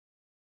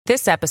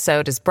This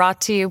episode is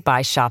brought to you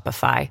by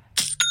Shopify.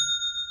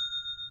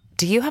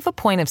 Do you have a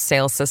point of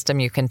sale system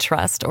you can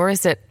trust, or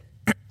is it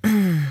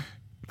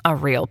a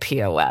real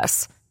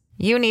POS?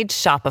 You need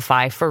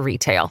Shopify for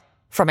retail.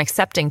 From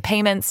accepting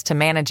payments to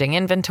managing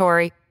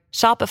inventory,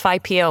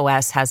 Shopify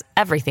POS has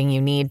everything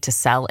you need to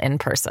sell in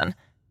person.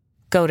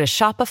 Go to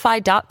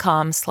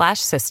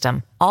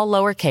shopify.com/system, all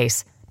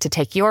lowercase, to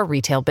take your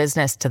retail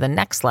business to the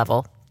next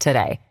level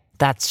today.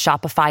 That's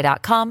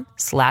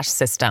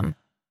shopify.com/system.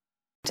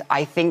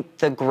 I think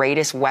the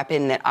greatest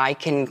weapon that I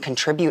can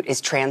contribute is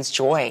trans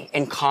joy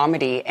and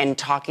comedy and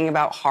talking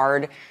about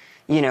hard,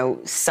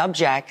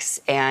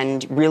 subjects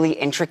and really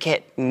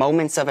intricate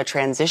moments of a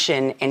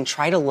transition and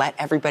try to let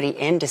everybody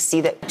in to see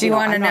that. Do you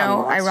want to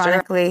know,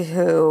 ironically,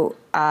 who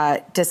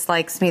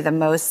dislikes me the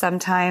most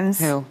sometimes?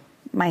 Who?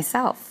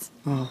 Myself.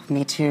 Oh,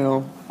 me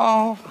too.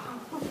 Oh.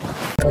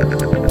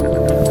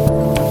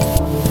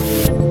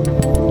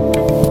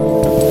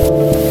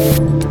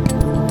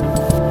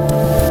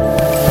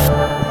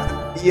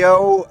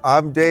 Yo,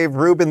 I'm Dave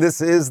Rubin. This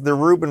is the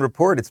Rubin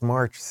Report. It's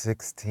March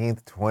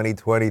 16th,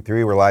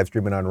 2023. We're live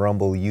streaming on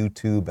Rumble,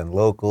 YouTube, and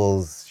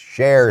Locals.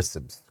 Share,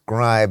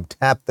 subscribe,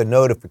 tap the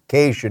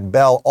notification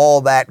bell,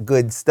 all that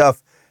good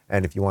stuff.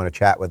 And if you want to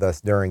chat with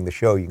us during the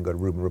show, you can go to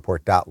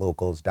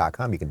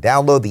rubinreport.locals.com. You can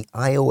download the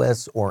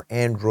iOS or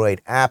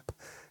Android app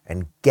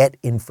and get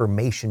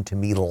information to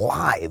me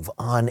live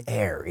on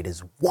air. It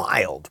is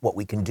wild what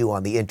we can do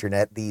on the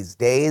internet these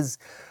days.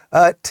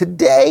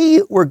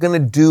 Today, we're going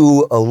to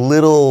do a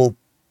little,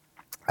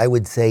 I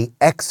would say,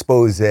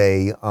 expose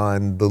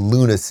on the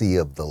lunacy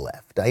of the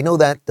left. I know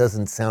that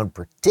doesn't sound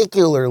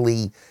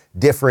particularly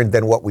different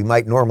than what we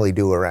might normally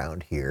do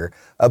around here,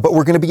 but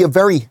we're going to be a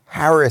very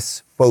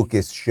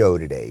Harris-focused show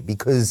today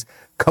because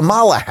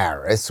Kamala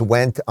Harris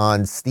went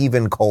on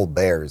Stephen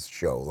Colbert's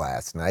show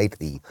last night,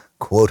 the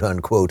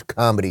quote-unquote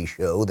comedy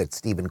show that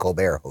Stephen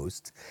Colbert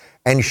hosts,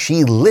 and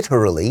she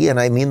literally, and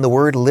I mean the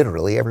word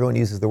literally, everyone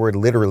uses the word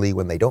literally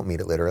when they don't mean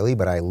it literally,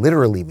 but I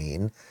literally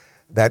mean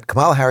that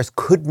Kamala Harris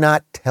could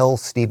not tell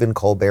Stephen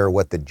Colbert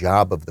what the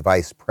job of the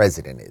vice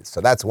president is.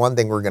 So that's one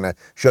thing we're going to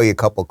show you a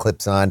couple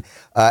clips on.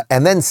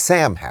 And then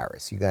Sam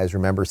Harris. You guys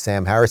remember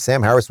Sam Harris?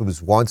 Sam Harris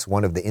was once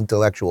one of the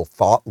intellectual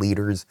thought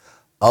leaders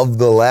of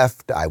the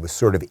left. I was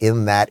sort of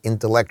in that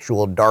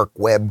intellectual dark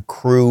web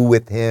crew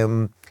with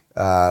him.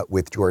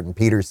 With Jordan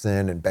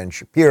Peterson and Ben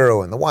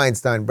Shapiro and the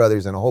Weinstein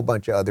brothers and a whole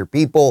bunch of other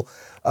people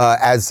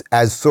as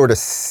sort of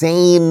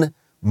sane,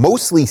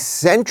 mostly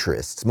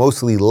centrists,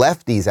 mostly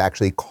lefties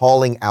actually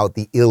calling out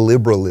the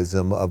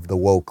illiberalism of the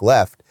woke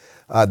left.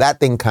 That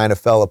thing kind of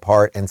fell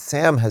apart, and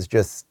Sam has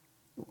just,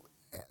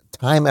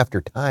 time after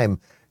time,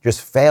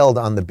 just failed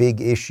on the big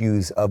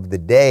issues of the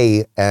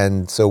day.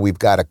 And so we've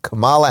got a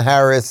Kamala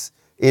Harris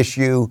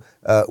issue,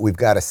 we've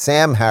got a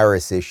Sam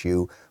Harris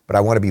issue. But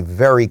I want to be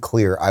very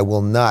clear, I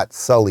will not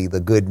sully the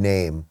good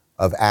name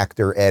of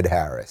actor Ed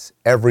Harris.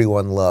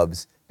 Everyone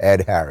loves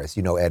Ed Harris.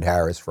 You know Ed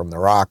Harris from The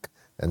Rock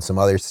and some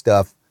other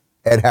stuff.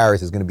 Ed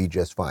Harris is going to be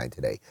just fine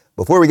today.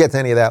 Before we get to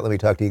any of that, let me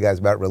talk to you guys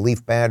about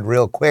Relief Band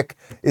real quick.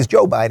 Is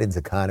Joe Biden's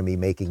economy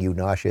making you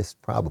nauseous?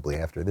 Probably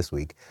after this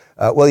week.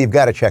 Well, you've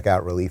got to check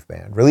out Relief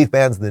Band. Relief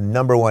Band's the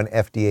 #1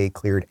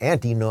 FDA-cleared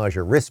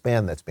anti-nausea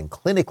wristband that's been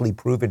clinically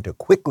proven to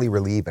quickly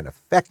relieve and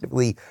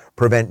effectively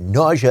prevent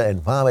nausea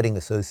and vomiting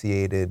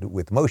associated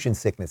with motion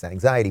sickness,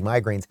 anxiety,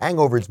 migraines,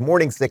 hangovers,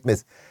 morning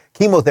sickness,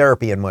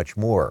 chemotherapy, and much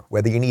more.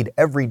 Whether you need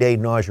everyday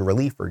nausea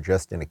relief or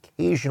just an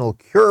occasional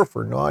cure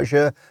for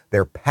nausea,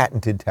 their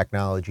patented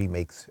technology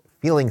makes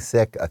feeling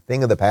sick a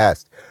thing of the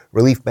past.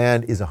 Relief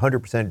Band is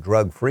 100%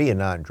 drug-free and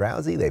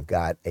non-drowsy. They've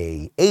got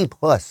a A+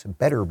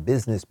 Better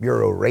Business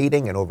Bureau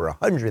rating and over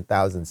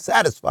 100,000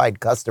 satisfied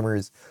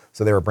customers,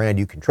 so they're a brand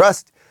you can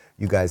trust.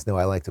 You guys know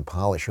I like to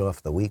polish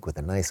off the week with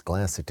a nice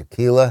glass of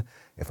tequila.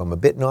 If I'm a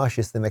bit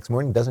nauseous the next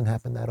morning, doesn't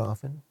happen that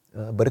often,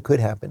 but it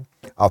could happen.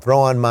 I'll throw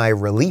on my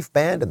Relief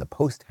Band and the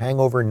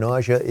post-hangover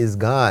nausea is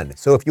gone.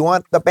 So if you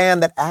want the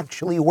band that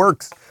actually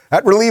works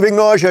at relieving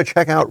nausea,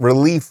 check out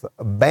Relief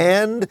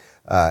Band.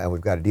 And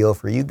we've got a deal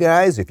for you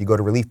guys. If you go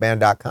to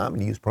reliefband.com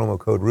and use promo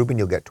code Rubin,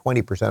 you'll get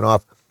 20%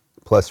 off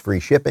plus free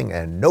shipping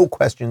and no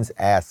questions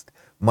asked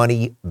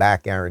money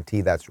back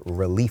guarantee. That's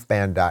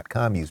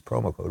reliefband.com. Use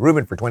promo code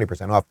Rubin for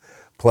 20% off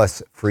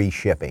plus free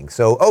shipping.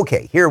 So,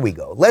 okay, here we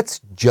go. Let's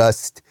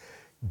just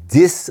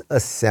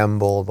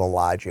disassemble the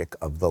logic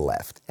of the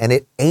left. And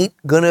it ain't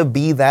gonna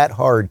be that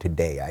hard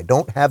today. I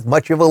don't have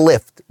much of a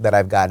lift that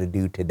I've got to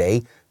do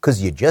today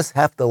because you just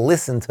have to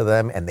listen to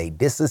them and they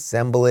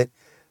disassemble it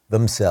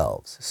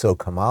themselves. So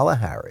Kamala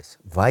Harris,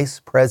 Vice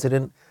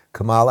President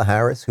Kamala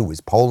Harris, who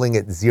was polling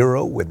at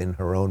 0 within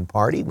her own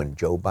party when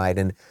Joe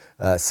Biden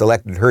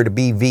selected her to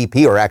be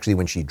VP, or actually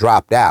when she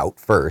dropped out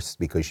first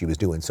because she was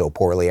doing so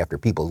poorly after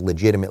people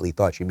legitimately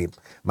thought she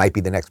might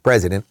be the next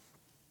president.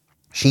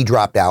 She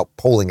dropped out,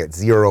 polling at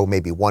 0,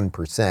 maybe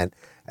 1%,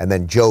 and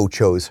then Joe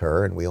chose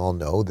her, and we all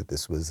know that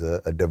this was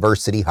a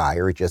diversity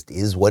hire. It just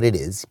is what it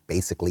is.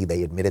 Basically,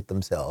 they admit it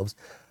themselves.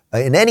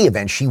 In any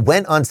event, she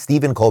went on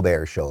Stephen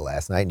Colbert's show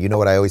last night, and you know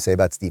what I always say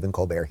about Stephen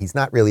Colbert. He's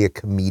not really a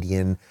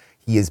comedian.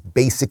 He is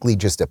basically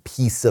just a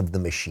piece of the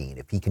machine.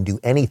 If he can do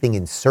anything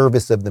in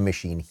service of the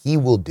machine, he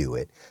will do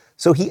it.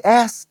 So he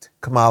asked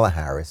Kamala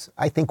Harris,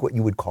 I think what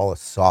you would call a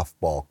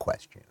softball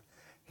question.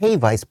 Hey,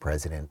 Vice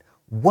President,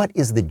 what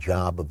is the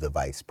job of the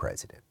Vice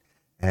President?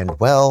 And,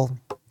 well,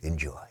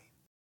 enjoy.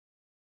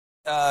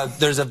 One of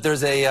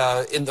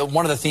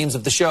the themes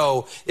of the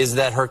show is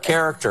that her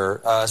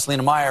character,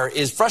 Selena Meyer,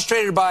 is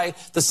frustrated by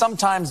the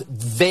sometimes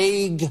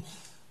vague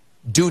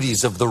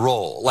duties of the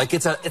role. Like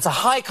it's a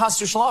high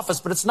constitutional office,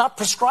 but it's not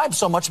prescribed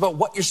so much about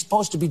what you're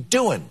supposed to be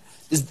doing.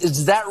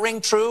 Does that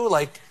ring true?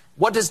 Like,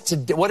 what is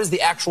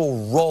the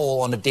actual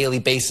role on a daily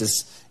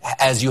basis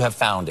as you have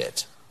found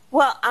it?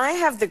 Well, I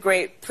have the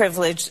great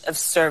privilege of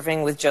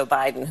serving with Joe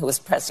Biden, who was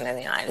president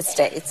of the United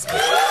States.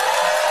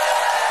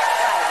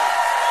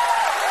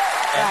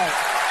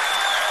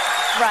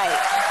 Right.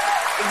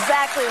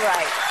 Exactly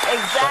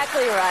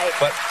right.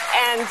 But,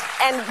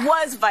 and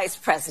was vice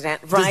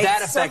president, right? Does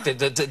that affect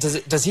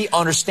it? Does he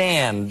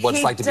understand what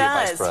it's like to be a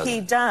vice president?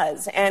 He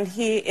does. And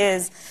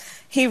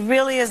he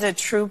really is a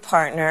true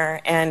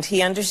partner, and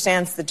he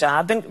understands the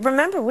job. And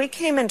remember, we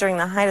came in during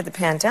the height of the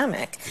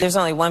pandemic. There's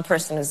only one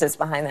person who sits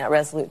behind that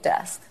resolute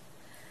desk.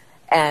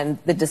 And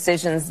the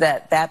decisions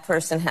that that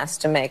person has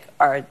to make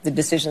are the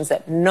decisions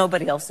that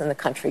nobody else in the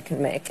country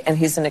can make. And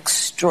he's an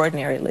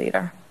extraordinary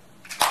leader.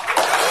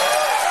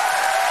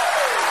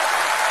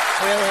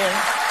 Really is.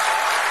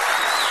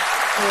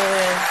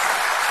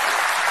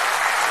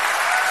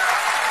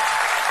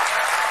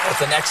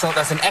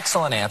 That's an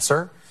excellent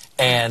answer.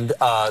 And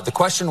the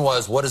question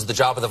was, what is the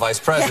job of the vice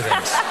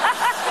president?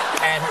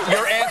 And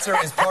your answer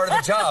is part of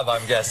the job,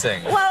 I'm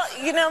guessing. Well,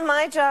 you know,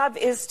 my job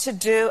is to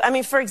do, I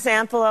mean, for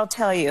example, I'll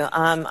tell you,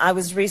 I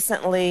was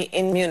recently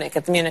in Munich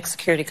at the Munich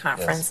Security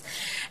Conference.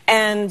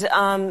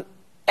 Yes.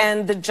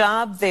 And the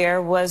job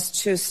there was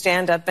to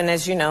stand up, and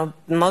as you know,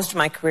 most of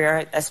my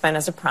career I spent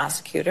as a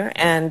prosecutor,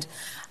 and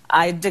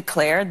I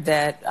declared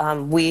that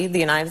we, the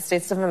United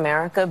States of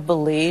America,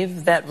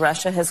 believe that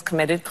Russia has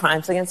committed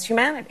crimes against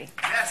humanity.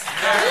 Yes.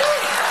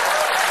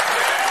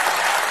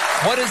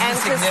 What is the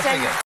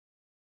significance?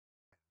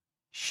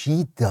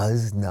 She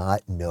does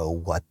not know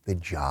what the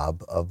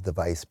job of the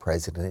vice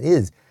president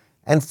is.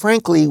 And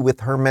frankly,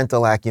 with her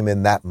mental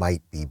acumen, that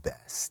might be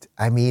best.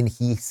 I mean,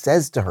 he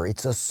says to her,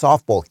 it's a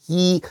softball.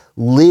 He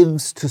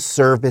lives to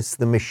service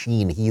the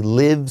machine. He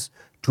lives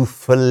to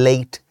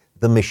fillet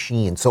the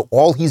machine. So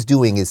all he's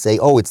doing is say,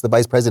 oh, it's the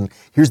vice president.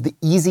 Here's the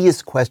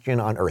easiest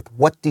question on earth.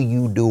 What do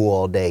you do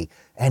all day?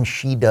 And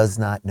she does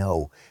not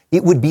know.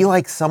 It would be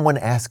like someone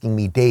asking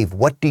me, Dave,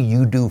 what do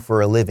you do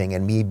for a living?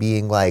 And me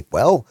being like,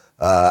 well,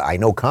 I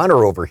know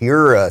Connor over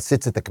here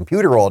sits at the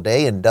computer all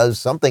day and does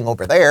something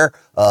over there.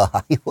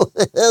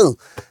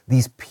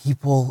 These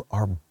people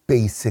are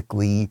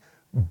basically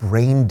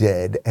brain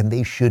dead, and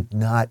they should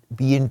not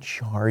be in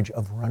charge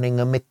of running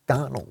a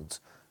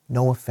McDonald's.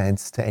 No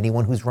offense to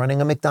anyone who's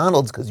running a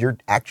McDonald's, because you're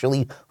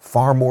actually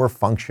far more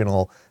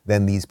functional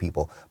than these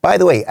people. By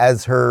the way,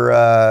 as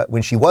her,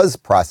 when she was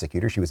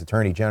prosecutor, she was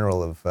Attorney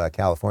General of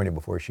California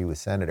before she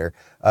was senator,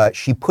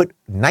 she put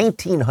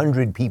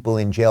 1,900 people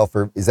in jail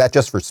for, is that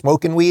just for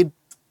smoking weed?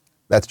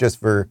 That's just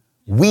for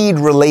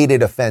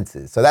weed-related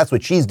offenses. So that's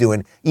what she's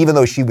doing, even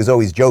though she was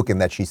always joking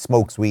that she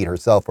smokes weed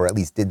herself, or at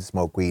least did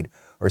smoke weed,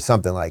 or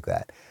something like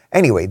that.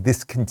 Anyway,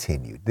 this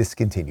continued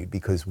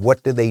because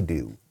what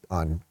do?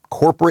 On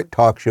corporate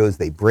talk shows,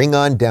 they bring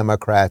on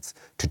Democrats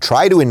to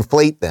try to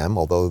inflate them,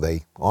 although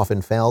they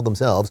often fail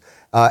themselves,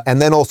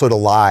 and then also to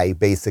lie,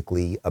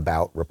 basically,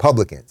 about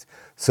Republicans.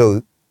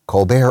 So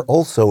Colbert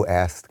also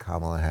asked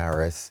Kamala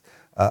Harris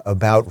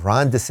about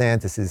Ron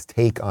DeSantis'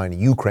 take on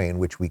Ukraine,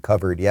 which we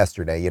covered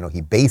yesterday. You know, he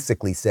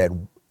basically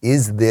said,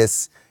 is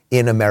this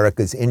in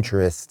America's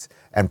interests?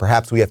 And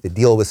perhaps we have to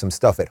deal with some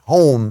stuff at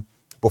home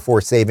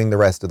before saving the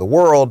rest of the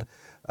world.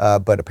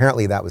 But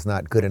apparently that was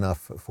not good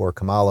enough for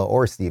Kamala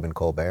or Stephen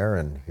Colbert,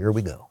 and here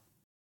we go.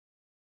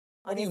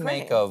 What do you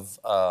make of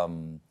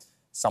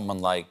someone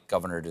like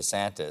Governor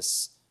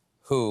DeSantis,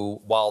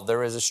 who, while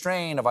there is a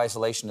strain of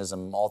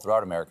isolationism all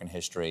throughout American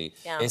history,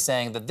 is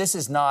saying that this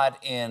is not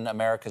in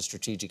America's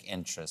strategic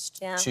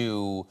interest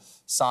to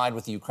side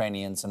with the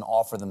Ukrainians and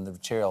offer them the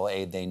material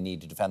aid they need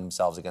to defend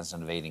themselves against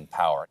an invading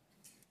power?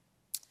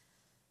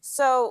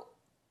 So,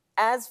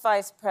 as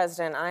vice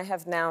president, I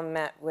have now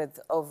met with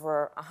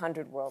over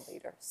 100 world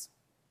leaders,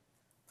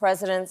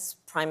 presidents,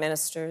 prime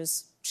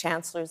ministers,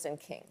 chancellors, and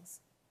kings.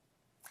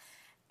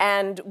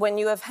 And when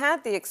you have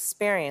had the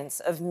experience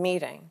of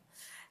meeting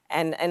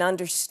and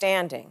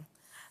understanding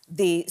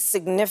the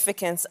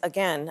significance,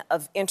 again,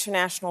 of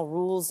international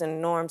rules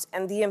and norms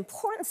and the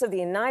importance of the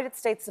United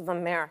States of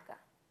America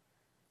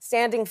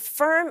standing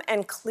firm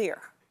and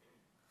clear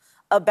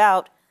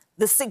about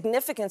the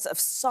significance of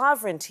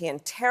sovereignty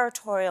and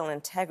territorial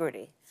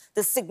integrity,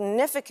 the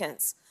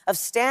significance of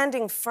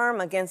standing firm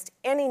against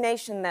any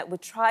nation that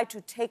would try to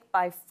take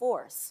by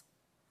force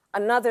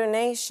another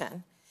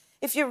nation.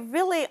 If you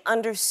really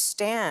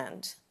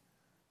understand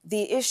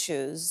the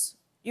issues,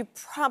 you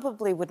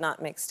probably would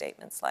not make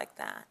statements like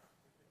that.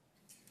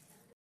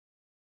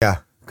 Yeah,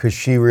 because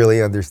she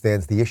really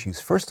understands the issues.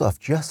 First off,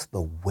 just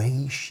the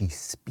way she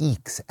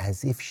speaks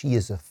as if she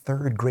is a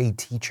third grade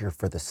teacher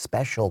for the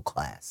special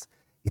class.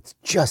 It's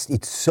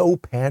so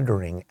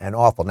pandering and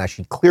awful. Now,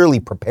 she clearly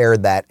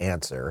prepared that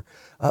answer,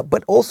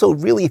 but also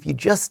really, if you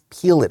just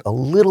peel it a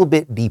little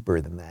bit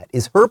deeper than that,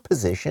 is her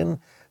position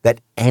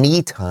that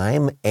any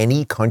time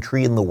any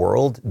country in the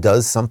world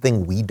does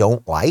something we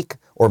don't like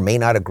or may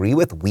not agree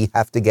with, we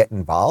have to get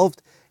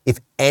involved? If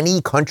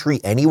any country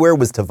anywhere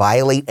was to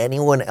violate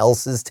anyone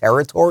else's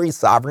territory,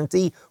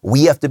 sovereignty,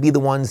 we have to be the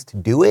ones to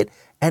do it.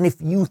 And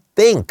if you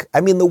think, I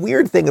mean, the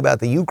weird thing about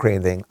the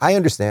Ukraine thing, I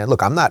understand,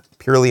 look, I'm not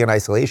purely an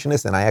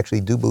isolationist, and I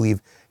actually do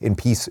believe in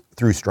peace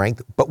through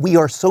strength, but we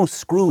are so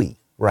screwy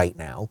right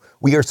now.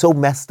 We are so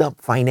messed up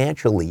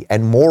financially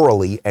and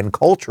morally and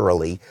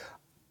culturally.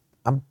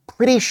 I'm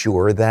pretty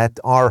sure that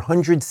our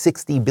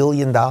 $160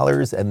 billion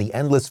and the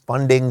endless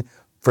funding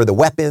for the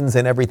weapons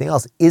and everything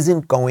else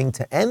isn't going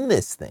to end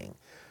this thing.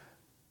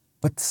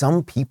 But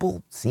some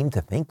people seem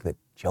to think that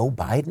Joe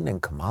Biden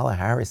and Kamala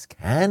Harris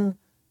can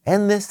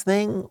end this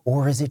thing,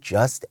 or is it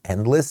just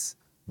endless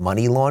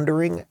money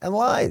laundering and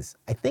lies?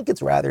 I think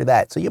it's rather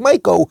that. So you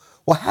might go,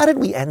 well, how did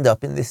we end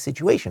up in this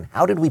situation?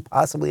 How did we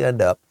possibly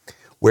end up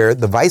where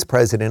the vice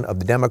president of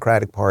the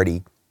Democratic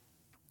Party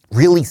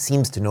really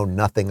seems to know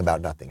nothing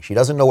about nothing? She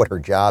doesn't know what her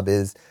job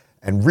is.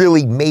 And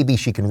really, maybe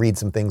she can read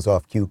some things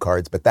off cue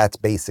cards, but that's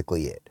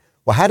basically it.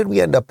 Well, how did we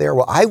end up there?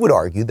 Well, I would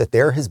argue that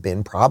there has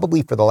been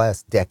probably for the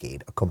last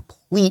decade a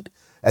complete,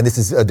 and this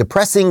is a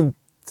depressing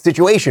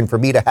situation for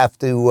me to have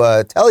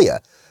to tell you,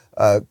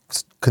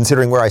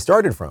 considering where I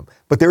started from,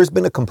 but there has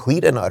been a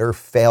complete and utter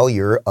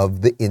failure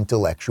of the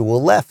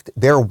intellectual left.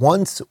 There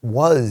once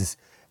was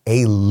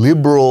a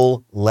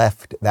liberal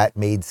left that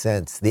made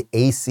sense. The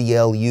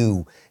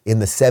ACLU in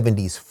the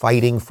 70s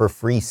fighting for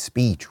free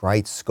speech,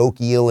 right?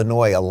 Skokie,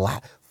 Illinois,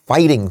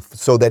 fighting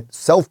so that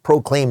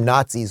self-proclaimed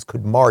Nazis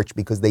could march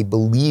because they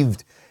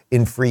believed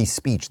in free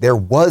speech. There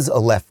was a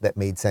left that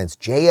made sense.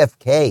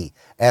 JFK,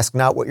 ask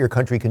not what your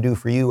country can do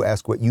for you,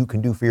 ask what you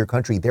can do for your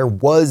country. There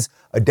was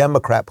a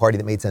Democrat Party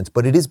that made sense,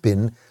 but it has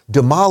been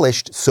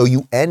demolished. So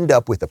you end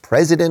up with a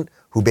president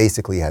who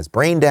basically has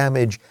brain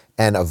damage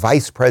and a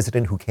vice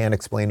president who can't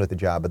explain what the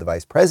job of the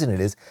vice president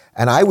is.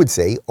 And I would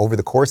say over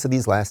the course of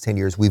these last 10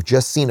 years, we've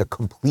just seen a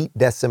complete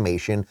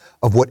decimation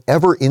of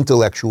whatever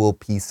intellectual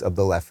piece of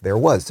the left there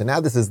was. So now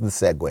this is the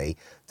segue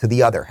to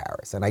the other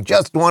Harris. And I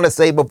just want to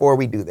say before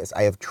we do this,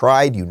 I have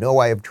tried,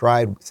 I have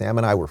tried. Sam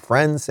and I were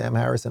friends. Sam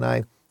Harris and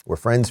I were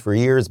friends for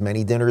years,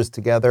 many dinners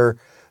together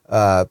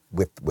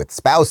with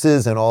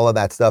spouses and all of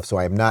that stuff. So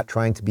I am not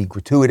trying to be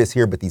gratuitous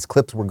here, but these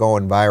clips were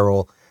going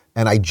viral.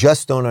 And I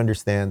just don't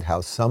understand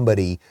how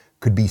somebody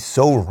could be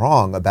so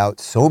wrong about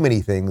so many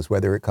things,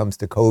 whether it comes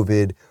to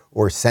COVID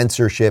or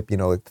censorship,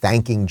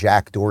 thanking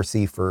Jack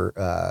Dorsey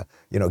for,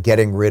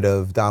 getting rid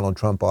of Donald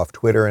Trump off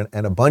Twitter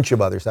and a bunch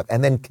of other stuff,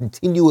 and then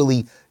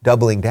continually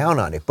doubling down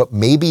on it. But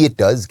maybe it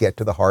does get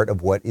to the heart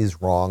of what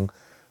is wrong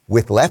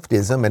with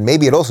leftism, and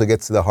maybe it also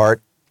gets to the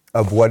heart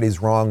of what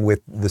is wrong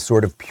with the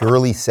sort of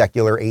purely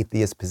secular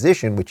atheist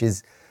position, which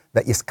is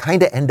that you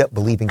kind of end up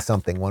believing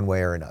something one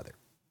way or another.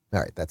 All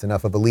right, that's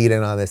enough of a lead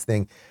in on this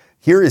thing.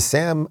 Here is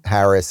Sam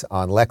Harris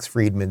on Lex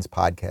Friedman's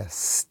podcast,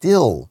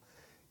 still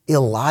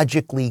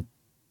illogically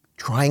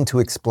trying to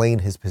explain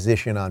his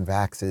position on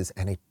vaxes,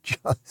 and it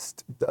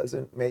just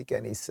doesn't make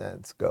any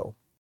sense. Go.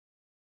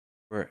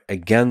 We're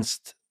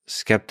against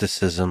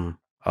skepticism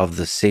of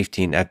the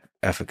safety and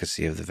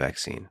efficacy of the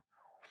vaccine.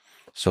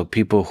 So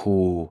people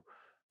who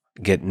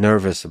get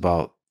nervous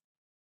about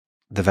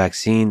the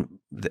vaccine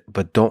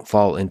but don't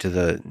fall into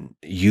the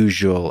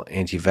usual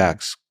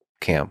anti-vax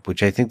camp,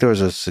 which I think there was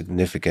a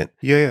significant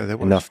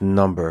enough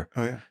number.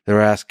 Oh, yeah.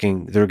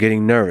 They're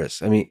getting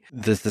nervous. I mean,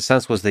 the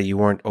sense was that you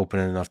weren't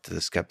open enough to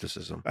the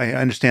skepticism. I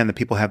understand that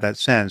people have that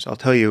sense. I'll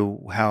tell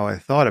you how I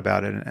thought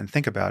about it and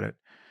think about it.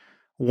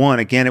 One,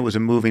 again, it was a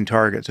moving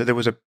target. So there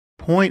was a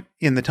point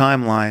in the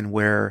timeline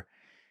where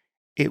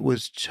it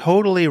was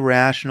totally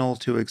rational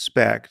to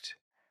expect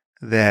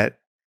that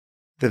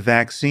the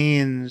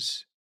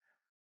vaccines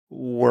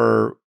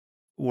were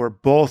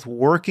both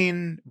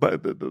working,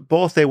 but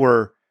both they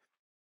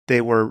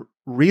were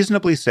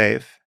reasonably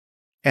safe,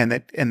 and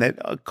that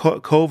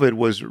COVID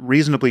was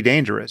reasonably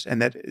dangerous,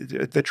 and that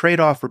the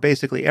trade-off for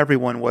basically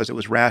everyone was it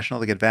was rational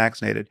to get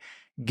vaccinated.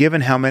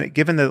 Given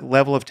the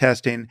level of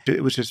testing,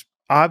 it was just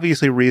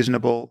obviously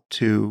reasonable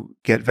to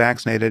get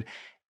vaccinated,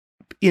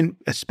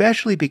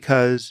 especially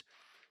because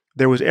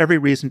there was every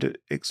reason to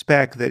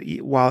expect that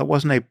while it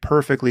wasn't a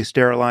perfectly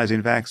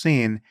sterilizing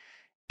vaccine,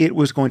 it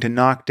was going to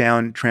knock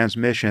down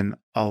transmission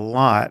a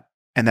lot,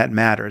 and that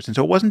matters. And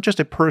so it wasn't just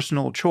a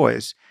personal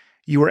choice.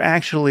 You were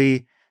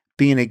actually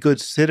being a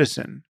good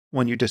citizen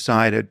when you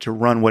decided to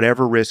run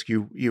whatever risk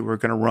you were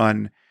going to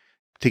run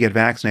to get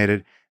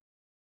vaccinated.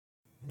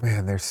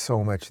 Man, there's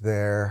so much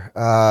there.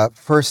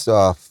 First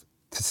off,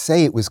 to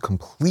say it was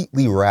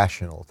completely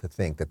rational to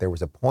think that there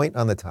was a point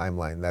on the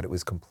timeline that it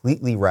was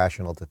completely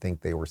rational to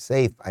think they were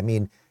safe. I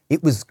mean,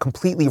 it was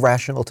completely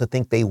rational to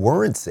think they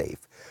weren't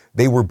safe.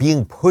 They were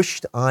being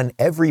pushed on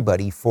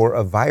everybody for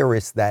a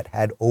virus that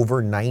had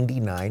over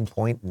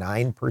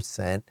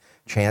 99.9%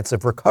 chance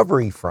of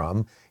recovery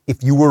from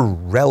if you were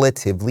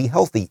relatively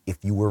healthy, if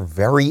you were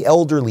very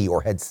elderly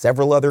or had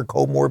several other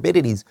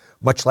comorbidities,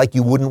 much like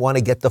you wouldn't want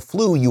to get the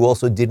flu, you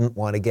also didn't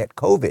want to get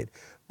COVID.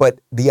 But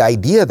the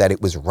idea that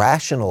it was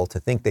rational to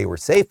think they were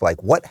safe,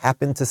 like what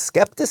happened to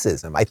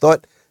skepticism? I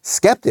thought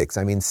skeptics,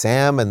 I mean,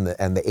 Sam and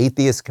the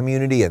atheist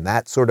community and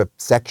that sort of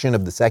section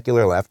of the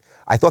secular left,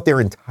 I thought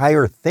their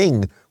entire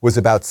thing was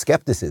about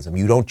skepticism.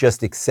 You don't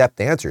just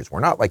accept answers. We're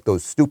not like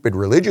those stupid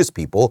religious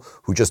people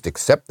who just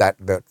accept that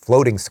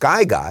floating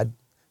sky god.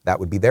 That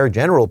would be their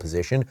general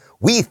position.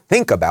 We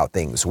think about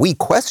things. We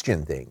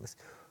question things.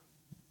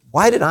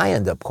 Why did I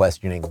end up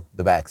questioning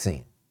the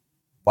vaccine?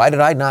 Why did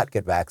I not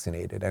get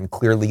vaccinated? And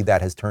clearly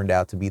that has turned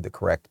out to be the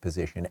correct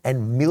position.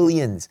 And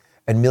millions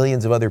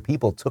of other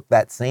people took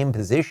that same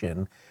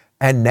position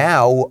and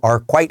now are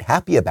quite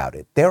happy about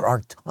it. There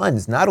are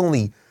tons, not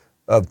only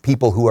of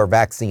people who are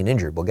vaccine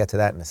injured, we'll get to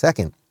that in a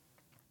second,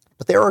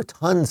 but there are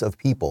tons of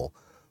people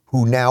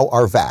who now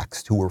are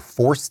vaxxed, who were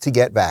forced to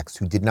get vaxxed,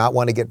 who did not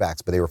want to get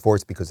vaxxed, but they were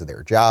forced because of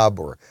their job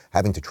or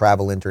having to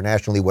travel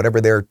internationally,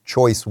 whatever their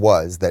choice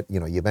was, that you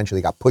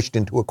eventually got pushed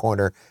into a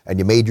corner and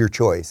you made your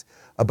choice.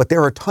 But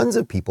there are tons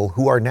of people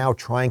who are now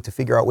trying to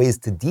figure out ways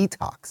to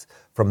detox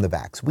from the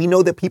vax. We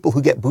know that people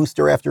who get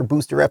booster after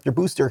booster after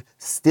booster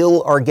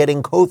still are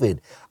getting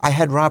COVID. I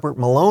had Robert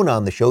Malone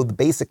on the show,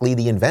 basically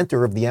the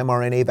inventor of the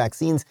mRNA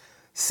vaccines,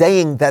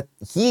 saying that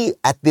he,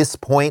 at this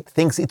point,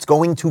 thinks it's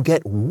going to get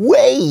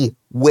way,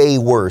 way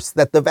worse,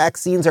 that the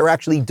vaccines are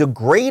actually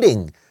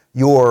degrading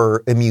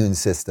your immune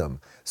system.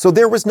 So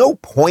there was no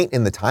point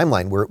in the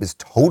timeline where it was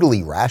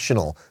totally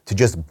rational to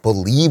just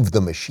believe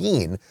the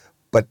machine.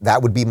 But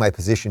that would be my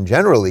position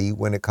generally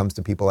when it comes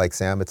to people like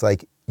Sam. It's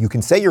like, you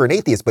can say you're an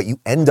atheist, but you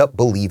end up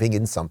believing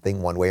in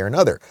something one way or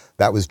another.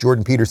 That was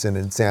Jordan Peterson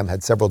and Sam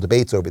had several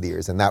debates over the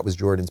years, and that was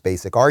Jordan's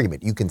basic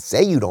argument. You can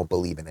say you don't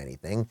believe in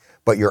anything,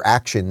 but your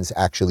actions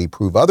actually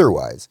prove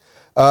otherwise.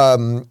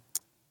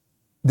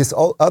 This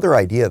other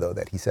idea, though,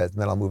 that he says, and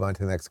then I'll move on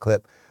to the next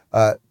clip,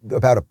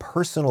 about a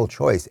personal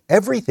choice.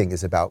 Everything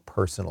is about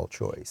personal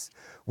choice.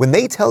 When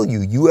they tell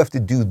you you have to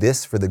do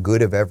this for the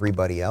good of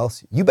everybody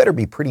else, you better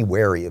be pretty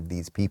wary of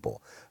these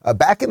people.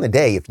 Back in the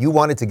day, if you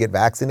wanted to get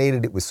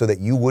vaccinated, it was so that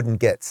you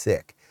wouldn't get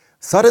sick.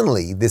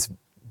 Suddenly, this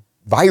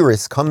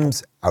virus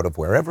comes out of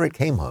wherever it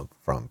came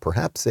from,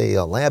 perhaps a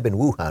lab in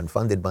Wuhan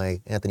funded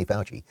by Anthony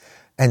Fauci.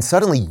 And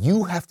suddenly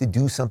you have to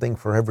do something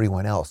for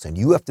everyone else, and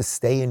you have to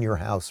stay in your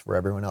house for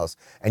everyone else,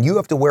 and you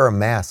have to wear a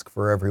mask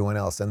for everyone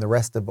else, and the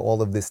rest of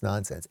all of this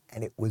nonsense.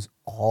 And it was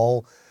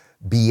all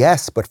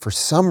BS, but for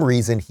some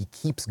reason he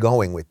keeps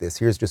going with this.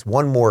 Here's just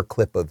one more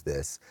clip of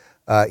this.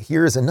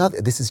 Here's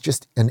another. This is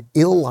just an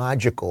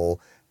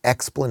illogical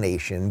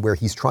explanation where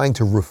he's trying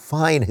to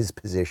refine his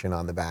position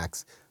on the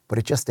vax, but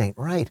it just ain't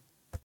right.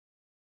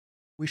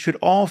 We should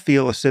all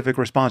feel a civic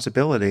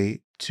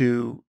responsibility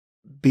to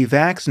be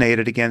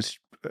vaccinated against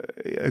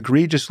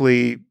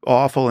egregiously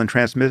awful and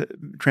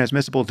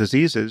transmissible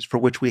diseases for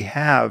which we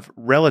have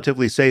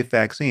relatively safe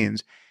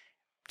vaccines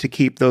to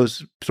keep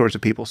those sorts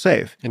of people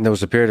safe. And there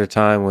was a period of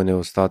time when it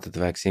was thought that the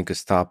vaccine could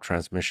stop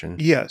transmission.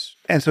 Yes.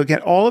 And so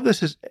again, all of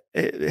this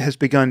has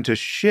begun to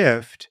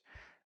shift.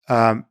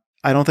 I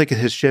don't think it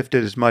has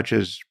shifted as much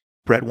as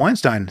Brett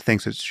Weinstein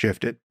thinks it's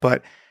shifted.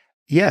 But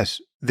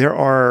yes, there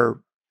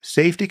are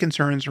safety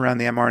concerns around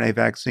the mRNA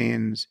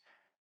vaccines,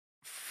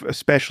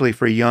 especially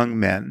for young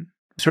men.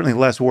 Certainly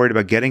less worried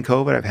about getting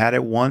COVID. I've had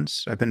it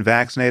once. I've been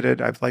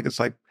vaccinated.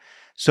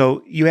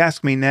 So you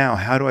ask me now,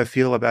 how do I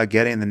feel about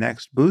getting the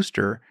next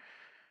booster?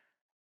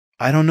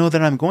 I don't know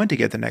that I'm going to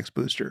get the next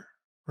booster,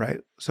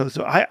 right? So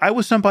I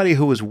was somebody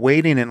who was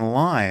waiting in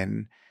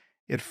line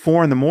at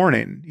 4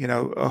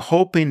 a.m,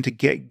 hoping to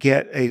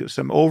get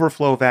some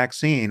overflow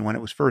vaccine when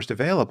it was first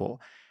available.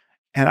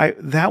 And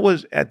that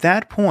was at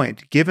that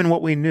point, given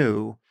what we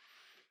knew,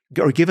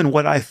 or given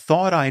what I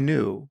thought I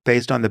knew,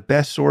 based on the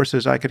best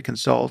sources I could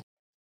consult,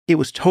 it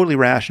was totally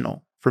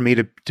rational for me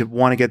to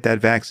want to get that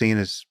vaccine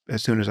as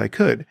soon as I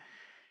could.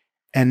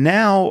 And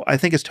now I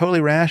think it's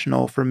totally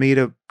rational for me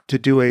to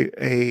do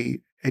a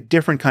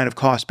different kind of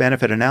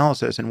cost-benefit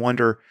analysis and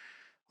wonder,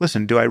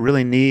 listen, do I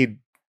really need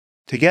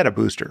to get a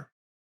booster,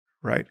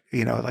 right?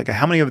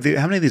 How many of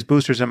these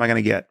boosters am I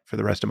going to get for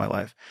the rest of my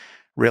life,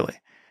 really?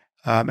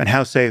 And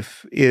how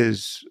safe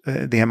is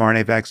the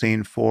mRNA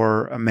vaccine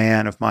for a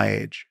man of my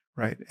age,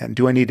 right? And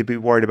do I need to be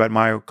worried about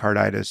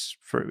myocarditis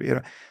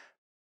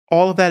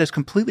all of that is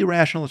completely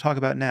rational to talk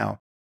about now.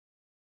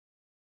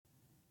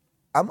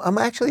 I'm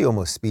actually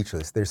almost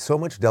speechless. There's so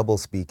much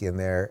doublespeak in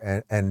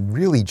there and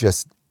really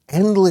just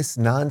endless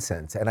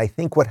nonsense. And I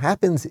think what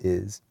happens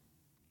is,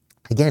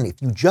 again,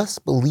 if you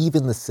just believe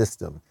in the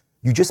system,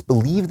 you just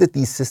believe that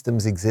these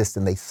systems exist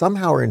and they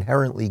somehow are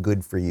inherently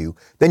good for you,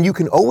 then you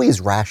can always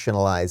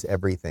rationalize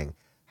everything.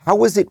 How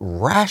was it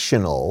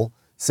rational,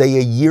 say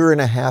a year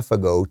and a half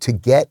ago, to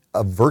get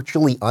a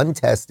virtually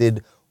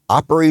untested,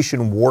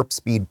 Operation Warp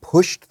Speed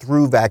pushed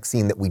through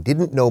vaccine that we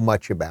didn't know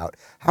much about.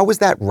 How was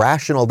that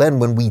rational then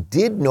when we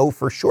did know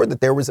for sure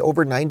that there was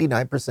over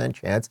 99%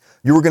 chance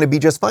you were going to be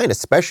just fine,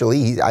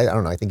 especially, I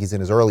don't know, I think he's in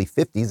his early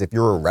 50s, if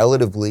you're a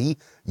relatively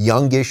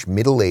youngish,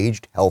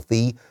 middle-aged,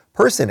 healthy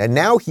person. And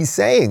now he's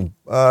saying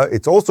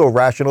it's also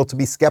rational to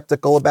be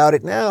skeptical about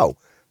it now.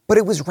 But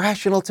it was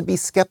rational to be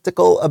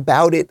skeptical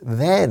about it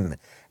then.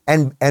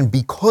 And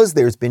because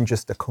there's been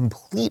just a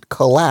complete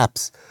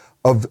collapse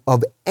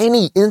of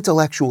any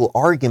intellectual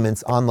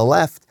arguments on the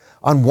left,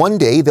 on one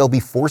day they'll be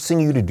forcing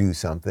you to do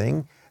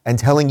something and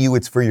telling you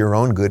it's for your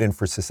own good and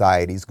for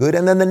society's good.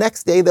 And then the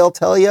next day they'll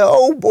tell you,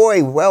 oh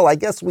boy, well, I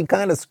guess we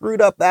kind of screwed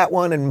up that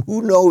one, and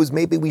who knows,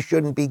 maybe we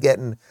shouldn't be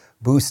getting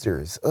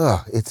boosters.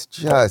 It's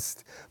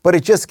just, but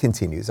it just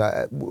continues.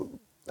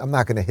 I'm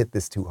not going to hit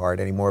this too hard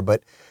anymore,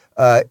 but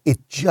it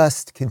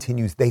just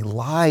continues. They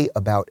lie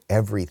about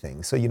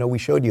everything. So, we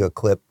showed you a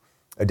clip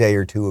a day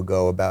or two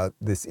ago about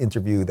this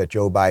interview that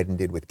Joe Biden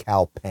did with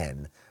Cal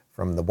Penn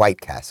from the White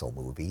Castle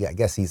movie. I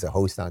guess he's a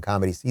host on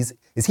comedy. Is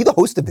he the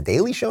host of The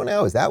Daily Show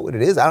now? Is that what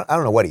it is? I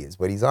don't know what he is,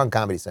 but he's on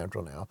Comedy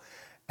Central now.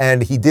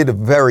 And he did a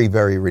very,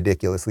 very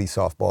ridiculously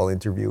softball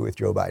interview with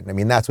Joe Biden. I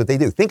mean, that's what they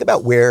do. Think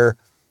about where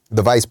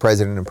the vice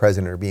president and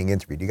president are being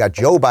interviewed. You got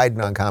Joe Biden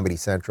on Comedy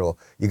Central.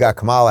 You got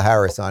Kamala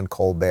Harris on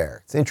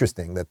Colbert. It's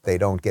interesting that they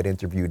don't get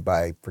interviewed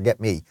by, forget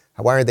me,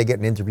 why aren't they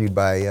getting interviewed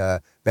by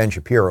Ben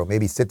Shapiro?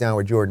 Maybe sit down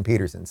with Jordan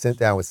Peterson, sit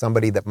down with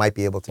somebody that might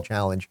be able to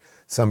challenge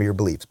some of your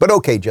beliefs. But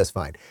okay, just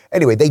fine.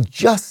 Anyway, they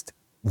just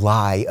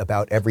lie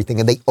about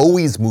everything, and they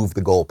always move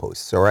the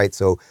goalposts, all right?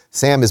 So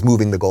Sam is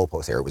moving the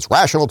goalposts here. It was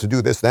rational to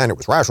do this then. It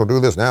was rational to do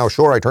this now.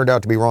 Sure, I turned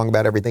out to be wrong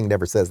about everything.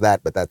 Never says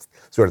that, but that's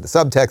sort of the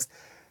subtext.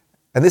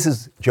 And this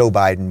is Joe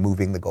Biden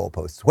moving the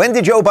goalposts. When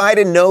did Joe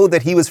Biden know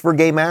that he was for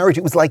gay marriage?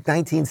 It was like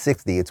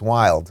 1960. It's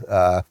wild.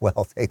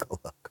 Well, take a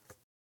look.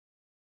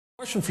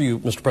 Question for you,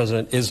 Mr.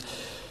 President, is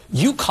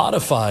you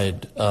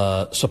codified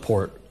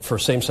support for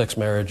same-sex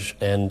marriage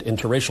and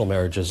interracial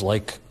marriages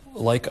like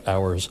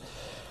ours.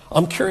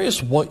 I'm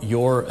curious what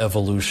your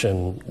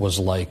evolution was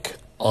like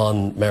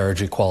on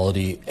marriage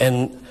equality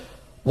and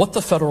what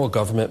the federal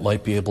government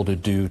might be able to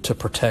do to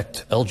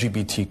protect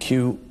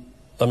LGBTQ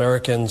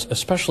Americans,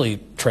 especially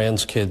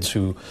trans kids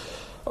who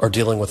are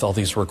dealing with all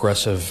these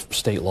regressive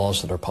state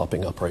laws that are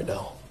popping up right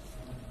now.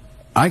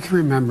 I can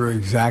remember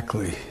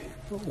exactly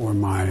where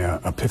my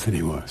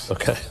epiphany was.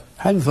 Okay.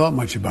 I hadn't thought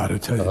much about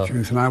it, to tell you the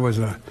truth, and I was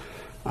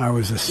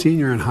a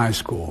senior in high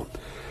school,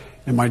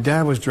 and my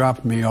dad was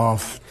dropping me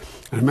off.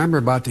 I remember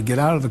about to get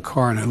out of the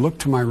car, and I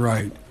looked to my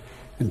right,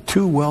 and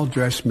two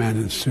well-dressed men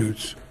in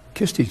suits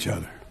kissed each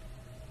other.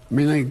 I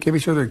mean, they gave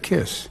each other a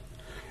kiss.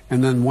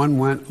 And then one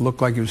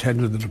looked like he was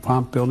heading to the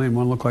DuPont building, and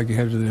one looked like he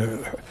headed to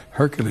the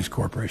Hercules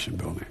Corporation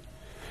building.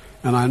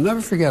 And I'll never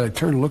forget, I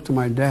turned and looked at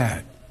my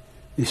dad.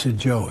 He said,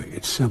 Joey,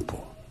 it's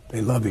simple. They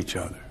love each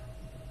other.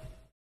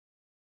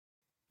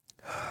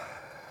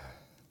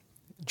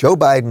 Joe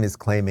Biden is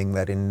claiming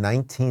that in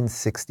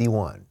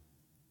 1961,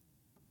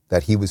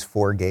 that he was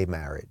for gay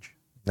marriage.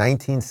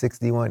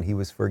 1961, he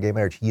was for gay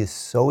marriage. He is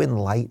so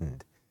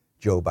enlightened,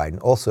 Joe Biden.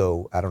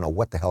 Also, I don't know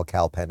what the hell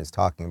Cal Penn is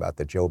talking about,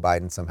 that Joe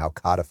Biden somehow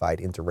codified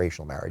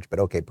interracial marriage, but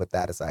okay, put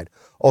that aside.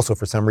 Also,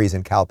 for some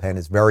reason, Cal Penn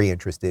is very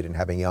interested in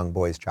having young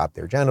boys chop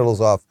their genitals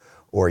off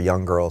or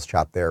young girls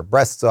chop their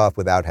breasts off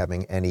without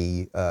having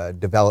any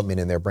development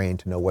in their brain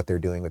to know what they're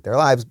doing with their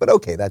lives. But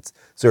okay, that's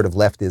sort of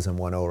leftism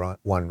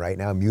 101 right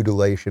now.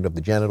 Mutilation of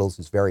the genitals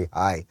is very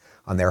high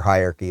on their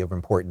hierarchy of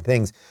important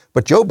things.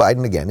 But Joe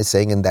Biden, again, is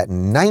saying in that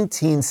in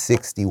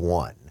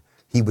 1961,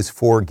 he was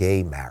for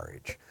gay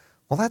marriage.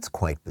 Well, that's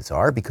quite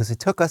bizarre because it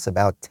took us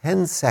about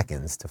 10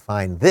 seconds to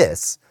find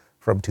this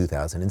from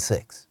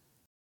 2006.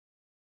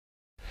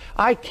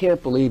 I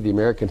can't believe the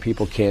American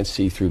people can't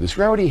see through this.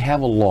 We already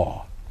have a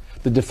law,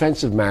 the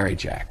Defense of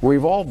Marriage Act, where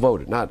we've all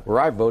voted, not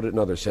where I voted and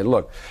others said,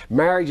 look,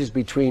 marriage is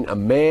between a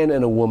man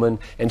and a woman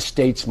and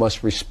states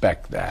must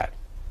respect that.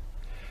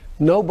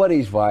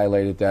 Nobody's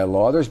violated that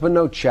law. There's been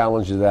no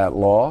challenge to that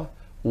law.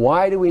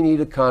 Why do we need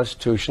a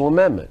constitutional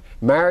amendment?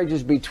 Marriage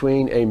is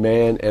between a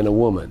man and a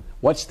woman.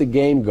 What's the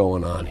game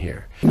going on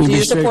here? Do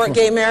you support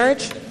gay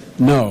marriage?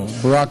 No,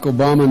 Barack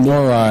Obama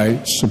nor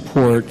I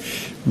support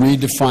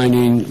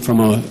redefining from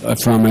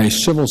a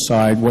civil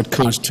side what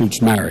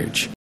constitutes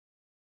marriage.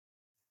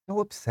 So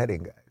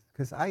upsetting, guys,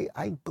 because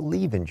I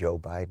believe in Joe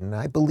Biden.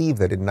 I believe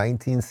that in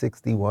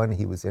 1961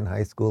 he was in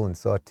high school and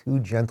saw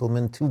two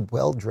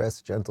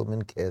well-dressed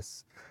gentlemen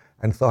kiss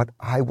and thought,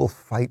 I will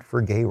fight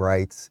for gay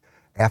rights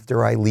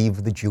after I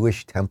leave the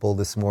Jewish temple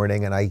this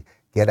morning and I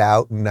get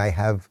out and I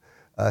have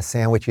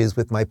sandwiches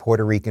with my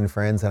Puerto Rican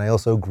friends, and I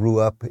also grew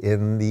up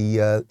in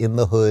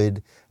the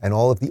hood and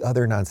all of the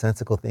other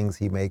nonsensical things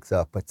he makes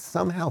up. But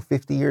somehow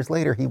 50 years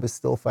later, he was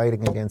still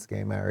fighting against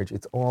gay marriage.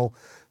 It's all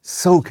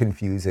so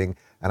confusing,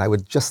 and I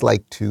would just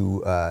like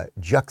to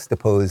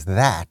juxtapose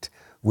that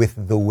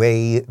with the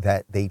way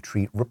that they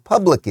treat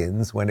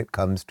Republicans when it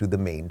comes to the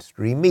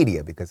mainstream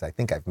media, because I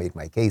think I've made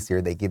my case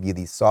here. They give you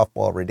these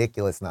softball,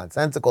 ridiculous,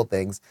 nonsensical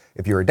things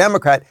if you're a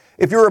Democrat.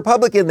 If you're a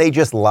Republican, they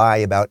just lie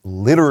about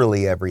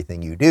literally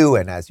everything you do.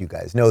 And as you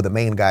guys know, the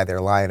main guy they're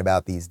lying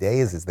about these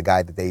days is the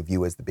guy that they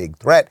view as the big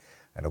threat.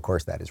 And of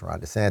course, that is Ron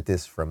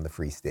DeSantis from the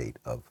free state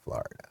of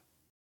Florida.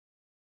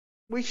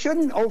 We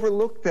shouldn't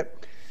overlook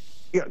that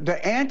the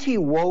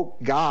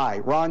anti-woke guy,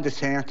 Ron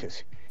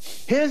DeSantis,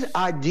 his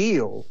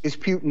ideal is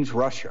Putin's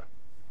Russia,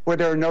 where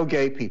there are no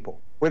gay people,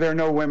 where there are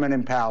no women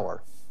in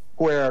power,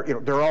 where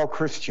they're all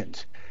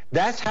Christians.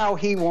 That's how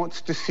he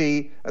wants to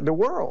see the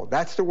world.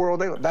 That's the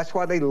world. That's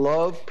why they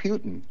love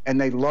Putin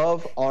and they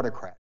love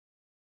autocrats.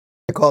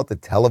 I call it the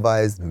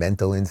televised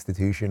mental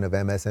institution of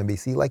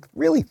MSNBC. Like,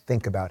 really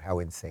think about how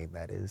insane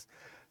that is.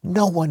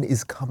 No one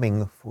is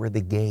coming for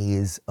the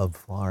gays of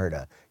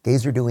Florida.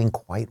 Gays are doing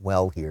quite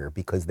well here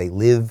because they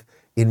live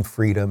in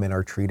freedom and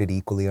are treated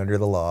equally under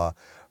the law.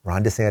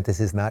 Ron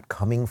DeSantis is not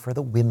coming for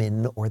the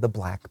women or the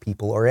black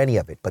people or any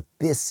of it, but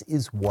this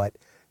is what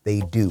they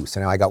do. So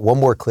now I got one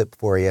more clip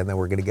for you, and then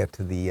we're going to get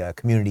to the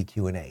community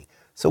Q&A.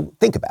 So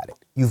think about it.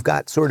 You've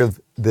got sort of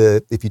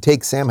if you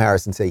take Sam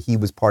Harris and say he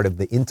was part of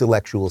the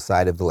intellectual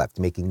side of the left,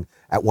 making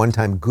at one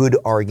time good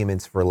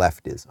arguments for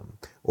leftism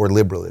or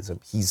liberalism,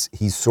 he's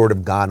sort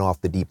of gone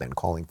off the deep end,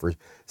 calling for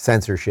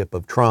censorship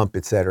of Trump,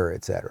 et cetera,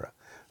 et cetera.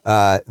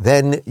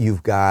 Then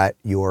you've got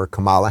your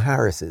Kamala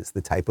Harris's,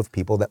 the type of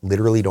people that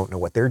literally don't know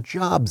what their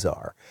jobs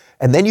are.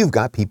 And then you've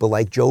got people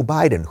like Joe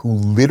Biden who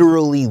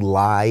literally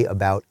lie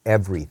about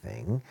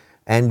everything.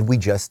 And we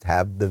just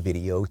have the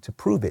video to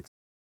prove it.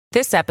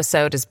 This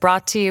episode is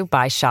brought to you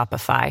by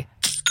Shopify.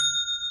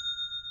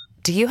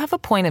 Do you have a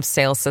point of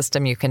sale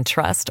system you can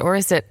trust, or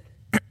is it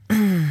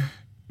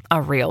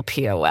a real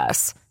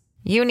POS?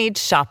 You need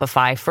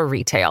Shopify for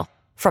retail.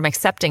 From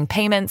accepting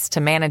payments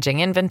to managing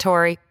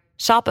inventory,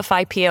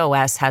 Shopify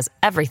POS has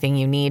everything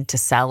you need to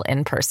sell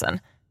in person.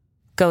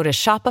 Go to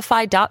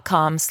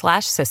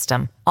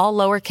shopify.com/system, all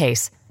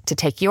lowercase, to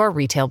take your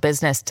retail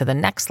business to the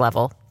next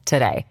level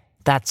today.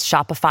 That's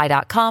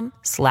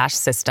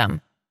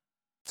shopify.com/system.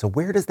 So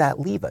where does that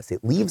leave us?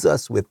 It leaves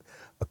us with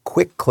a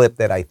quick clip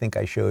that I think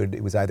I showed.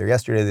 It was either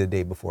yesterday or the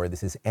day before.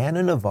 This is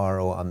Anna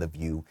Navarro on The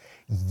View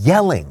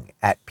yelling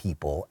at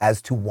people as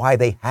to why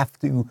they have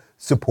to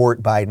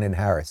support Biden and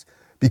Harris,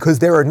 because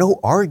there are no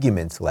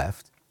arguments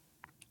left.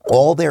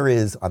 All there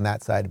is on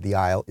that side of the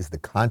aisle is the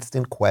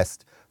constant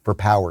quest for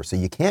power. So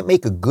you can't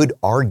make a good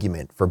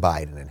argument for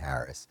Biden and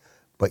Harris,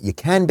 but you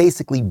can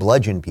basically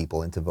bludgeon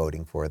people into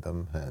voting for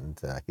them. And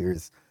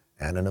here's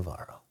Anna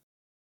Navarro.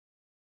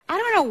 I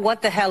don't know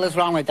what the hell is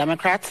wrong with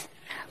Democrats.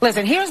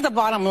 Listen, here's the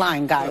bottom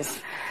line, guys.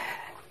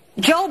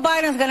 Joe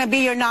Biden's going to be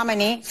your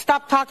nominee.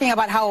 Stop talking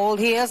about how old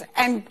he is.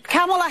 And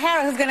Kamala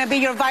Harris is going to be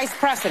your vice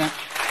president.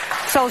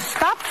 So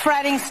stop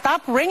fretting,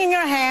 stop wringing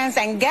your hands,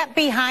 and get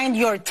behind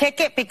your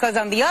ticket, because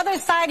on the other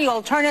side, the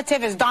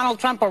alternative is Donald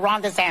Trump or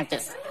Ron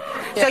DeSantis.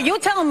 Yeah. So you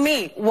tell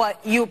me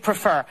what you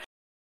prefer.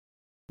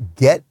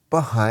 Get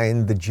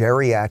behind the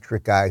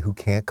geriatric guy who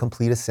can't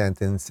complete a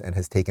sentence and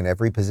has taken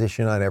every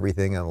position on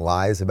everything and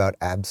lies about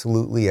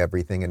absolutely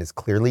everything and is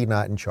clearly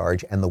not in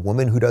charge, and the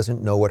woman who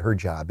doesn't know what her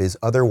job is.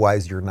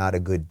 Otherwise, you're not a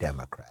good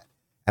Democrat.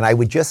 And I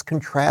would just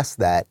contrast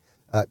that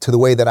to the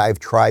way that I've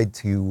tried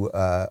to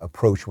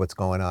approach what's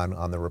going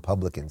on the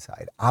Republican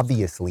side.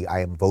 Obviously,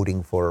 I am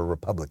voting for a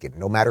Republican,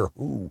 no matter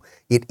who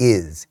it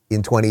is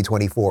in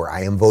 2024.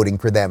 I am voting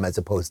for them as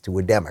opposed to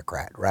a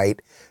Democrat,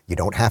 right? You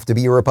don't have to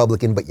be a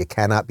Republican, but you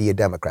cannot be a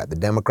Democrat. The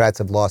Democrats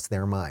have lost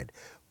their mind.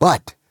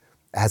 But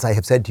as I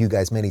have said to you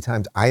guys many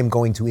times, I am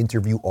going to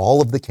interview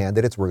all of the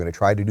candidates. We're going to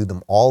try to do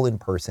them all in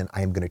person.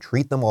 I am going to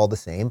treat them all the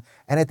same.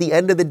 And at the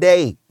end of the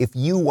day, if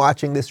you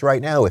watching this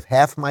right now, if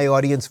half my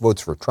audience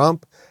votes for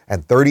Trump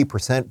and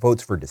 30%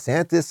 votes for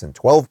DeSantis and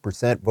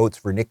 12% votes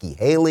for Nikki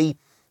Haley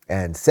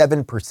and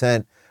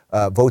 7%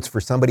 votes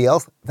for somebody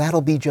else,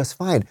 that'll be just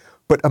fine.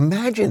 But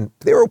imagine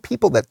there are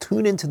people that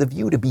tune into The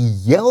View to be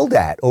yelled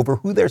at over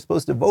who they're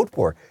supposed to vote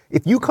for.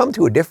 If you come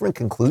to a different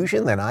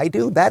conclusion than I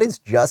do, that is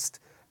just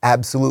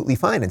absolutely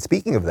fine. And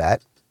speaking of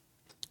that,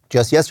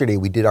 just yesterday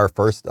we did our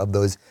first of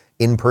those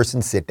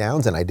in-person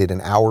sit-downs, and I did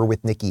an hour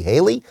with Nikki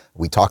Haley.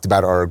 We talked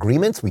about our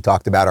agreements. We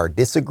talked about our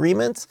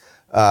disagreements,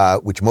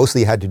 which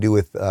mostly had to do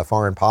with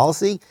foreign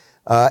policy.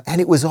 And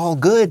it was all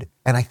good.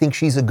 And I think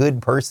she's a good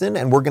person.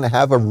 And we're going to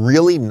have a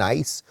really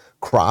nice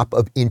crop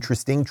of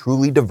interesting,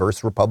 truly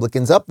diverse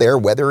Republicans up there,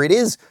 whether it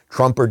is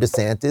Trump or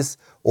DeSantis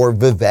or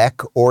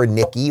Vivek or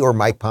Nikki or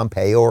Mike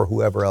Pompeo or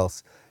whoever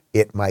else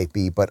it might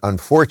be. But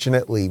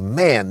unfortunately,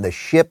 man, the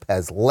ship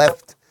has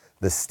left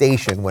the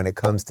station when it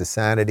comes to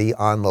sanity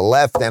on the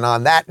left. And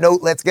on that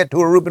note, let's get to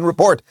a Rubin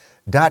Report.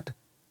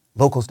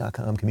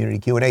 Locals.com community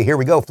Q&A. Here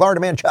we go. Florida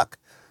man Chuck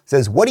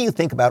says, what do you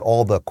think about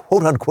all the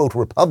quote-unquote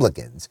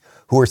Republicans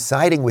who are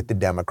siding with the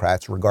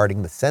Democrats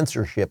regarding the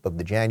censorship of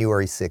the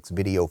January 6th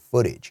video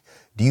footage?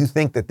 Do you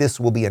think that this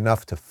will be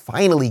enough to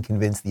finally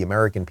convince the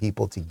American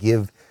people to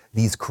give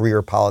these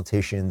career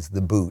politicians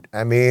the boot?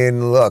 I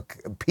mean, look,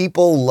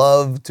 people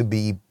love to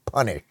be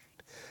punished.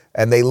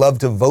 and they love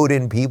to vote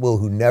in people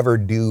who never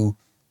do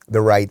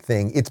the right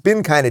thing. It's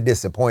been kind of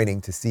disappointing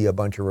to see a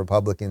bunch of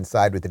Republicans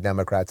side with the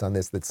Democrats on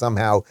this, that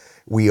somehow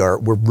we're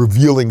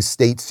revealing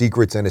state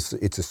secrets and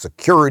it's a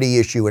security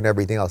issue and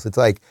everything else. It's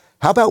like,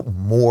 how about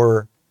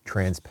more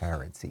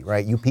transparency,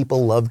 right? You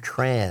people love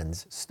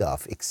trans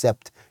stuff,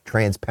 except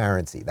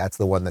transparency. That's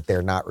the one that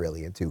they're not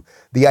really into.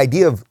 The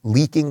idea of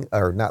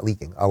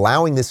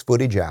allowing this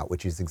footage out,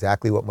 which is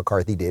exactly what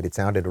McCarthy did. It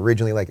sounded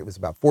originally like it was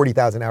about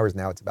 40,000 hours.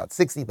 Now it's about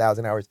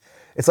 60,000 hours.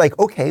 It's like,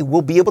 okay,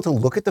 we'll be able to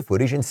look at the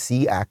footage and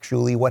see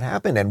actually what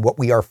happened. And what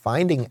we are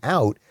finding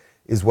out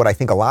is what I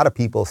think a lot of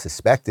people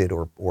suspected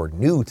or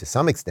knew to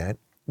some extent,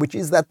 which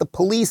is that the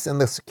police and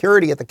the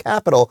security at the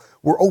Capitol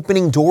were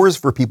opening doors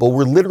for people.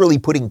 We're literally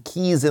putting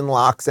keys in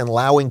locks and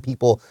allowing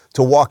people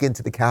to walk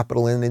into the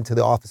Capitol and into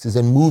the offices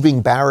and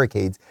moving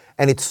barricades.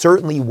 And it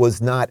certainly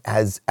was not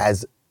as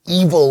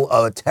evil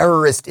a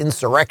terrorist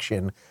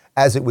insurrection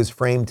as it was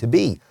framed to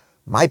be.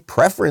 My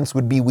preference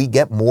would be we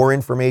get more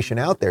information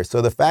out there.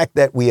 So the fact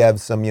that we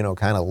have some,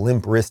 kind of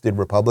limp-wristed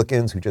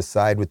Republicans who just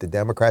side with the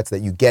Democrats,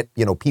 that you get,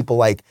 people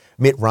like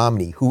Mitt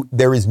Romney, who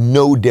there is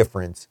no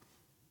difference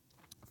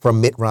from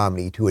Mitt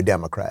Romney to a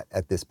Democrat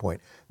at this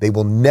point. They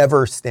will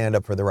never stand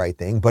up for the right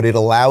thing, but it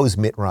allows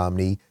Mitt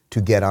Romney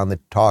to get on the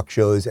talk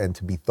shows and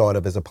to be thought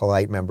of as a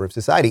polite member of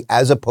society,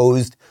 as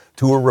opposed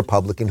to a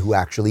Republican who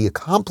actually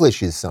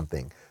accomplishes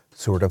something,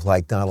 sort of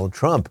like Donald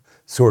Trump,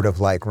 sort of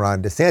like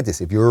Ron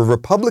DeSantis. If you're a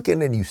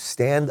Republican and you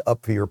stand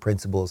up for your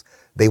principles,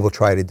 they will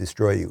try to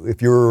destroy you.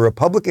 If you're a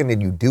Republican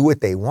and you do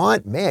what they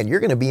want, man, you're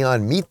going to be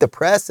on Meet the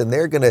Press and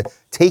they're going to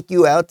take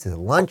you out to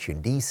lunch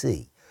in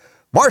D.C.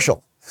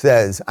 Marshall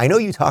says, I know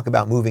you talk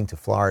about moving to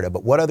Florida,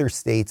 but what other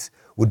states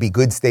would be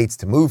good states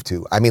to move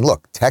to? I mean,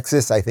 look,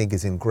 Texas, I think,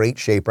 is in great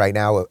shape right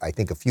now. I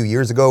think a few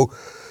years ago,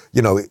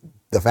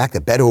 the fact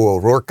that Beto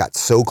O'Rourke got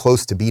so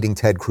close to beating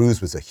Ted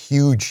Cruz was a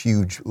huge,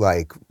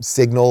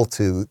 signal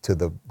to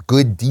the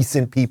good,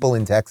 decent people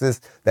in Texas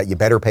that you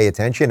better pay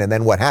attention. And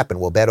then what happened?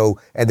 Well, Beto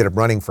ended up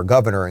running for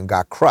governor and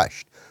got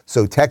crushed.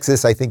 So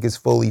Texas, I think, is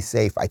fully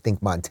safe. I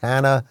think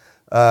Montana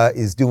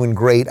is doing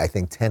great. I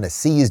think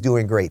Tennessee is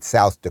doing great.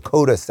 South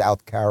Dakota,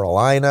 South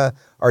Carolina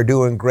are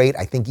doing great.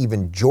 I think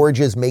even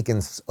Georgia's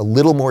making a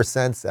little more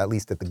sense, at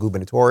least at the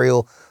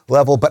gubernatorial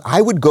level. But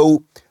I would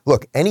go,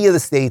 look, any of the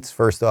states,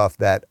 first off,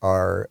 that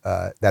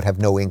have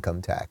no income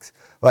tax.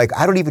 Like,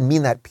 I don't even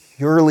mean that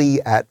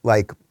purely at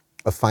like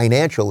a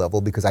financial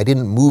level, because I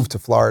didn't move to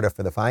Florida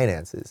for the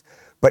finances.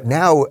 But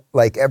now,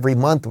 like every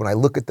month when I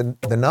look at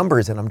the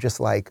numbers and I'm just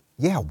like,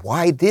 yeah,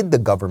 why did the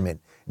government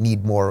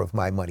need more of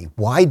my money?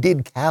 Why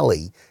did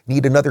Cali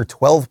need another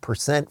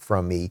 12%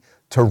 from me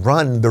to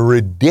run the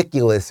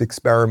ridiculous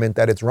experiment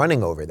that it's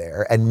running over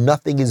there? And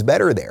nothing is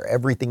better there.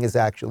 Everything is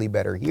actually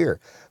better here.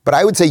 But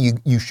I would say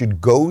you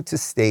should go to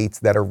states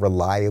that are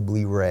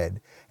reliably red.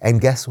 And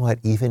guess what?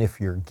 Even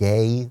if you're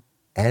gay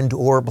and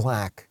or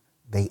black,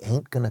 they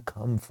ain't gonna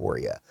come for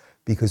you,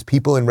 because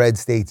people in red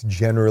states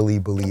generally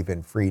believe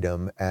in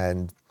freedom.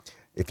 And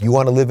if you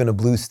want to live in a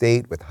blue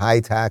state with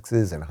high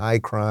taxes and high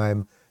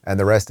crime and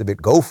the rest of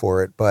it, go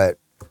for it. But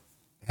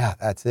yeah,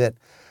 that's it.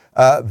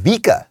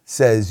 Vika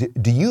says,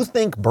 do you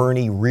think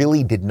Bernie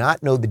really did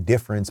not know the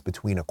difference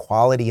between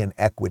equality and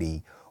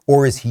equity,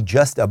 or is he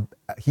just at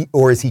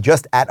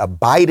a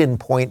Biden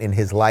point in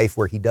his life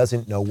where he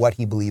doesn't know what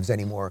he believes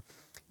anymore?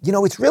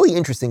 It's really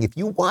interesting. If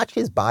you watch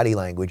his body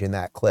language in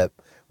that clip,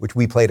 which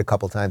we played a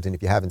couple times, and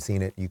if you haven't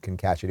seen it, you can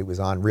catch it. It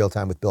was on Real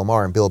Time with Bill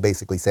Maher, and Bill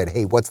basically said,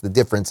 hey, what's the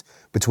difference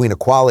between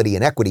equality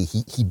and equity?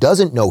 He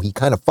doesn't know. He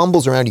kind of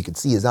fumbles around. You can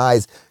see his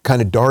eyes kind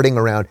of darting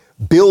around.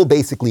 Bill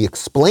basically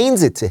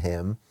explains it to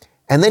him,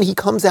 and then he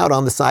comes out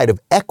on the side of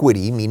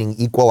equity, meaning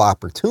equal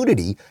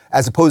opportunity,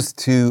 as opposed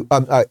to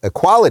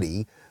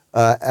equality,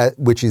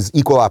 which is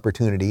equal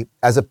opportunity,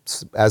 as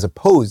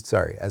opposed,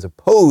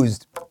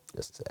 just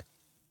a sec.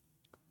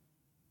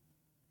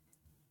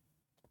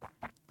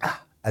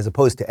 As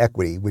opposed to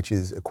equity, which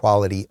is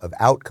equality of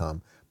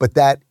outcome. But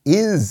that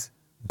is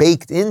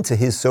baked into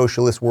his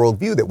socialist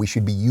worldview, that we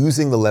should be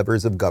using the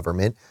levers of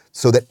government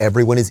so that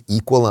everyone is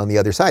equal on the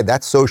other side.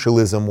 That's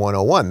socialism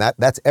 101.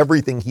 That's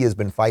everything he has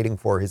been fighting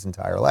for his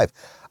entire life.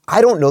 I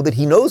don't know that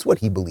he knows what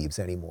he believes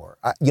anymore.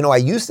 I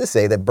used to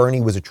say that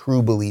Bernie was a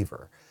true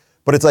believer.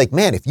 But it's like,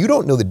 man, if you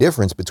don't know the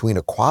difference between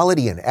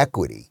equality and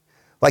equity,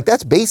 like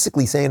that's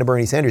basically saying to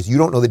Bernie Sanders, you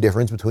don't know the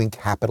difference between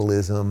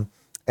capitalism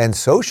and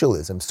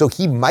socialism. So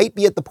he might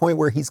be at the point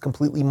where he's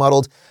completely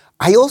muddled.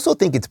 I also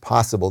think it's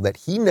possible that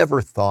he never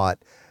thought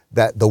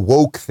that the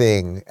woke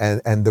thing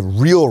and the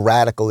real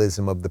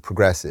radicalism of the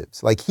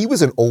progressives, like he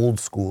was an old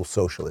school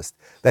socialist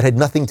that had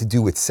nothing to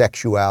do with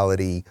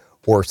sexuality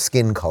or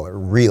skin color,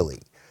 really.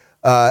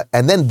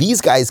 And then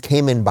these guys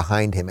came in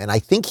behind him, and I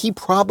think he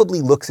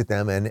probably looks at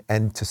them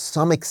and to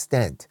some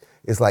extent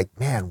is like,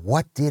 man,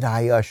 what did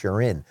I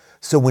usher in?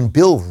 So when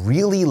Bill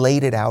really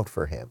laid it out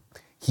for him,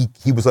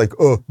 he was like,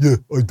 oh, yeah,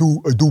 I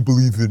do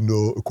believe in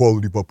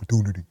equality of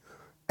opportunity.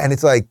 And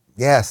it's like,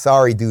 yeah,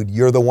 sorry, dude,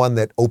 you're the one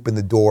that opened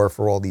the door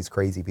for all these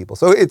crazy people.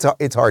 So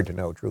it's hard to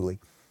know, truly.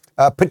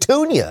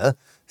 Petunia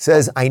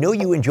says, I know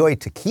you enjoy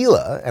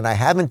tequila, and I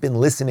haven't been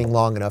listening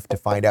long enough to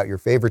find out your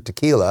favorite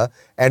tequila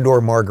and or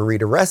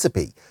margarita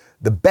recipe.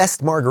 The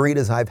best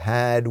margaritas I've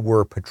had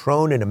were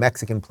Patron in a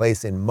Mexican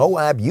place in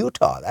Moab,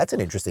 Utah. That's an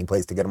interesting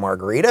place to get a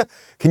margarita.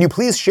 Can you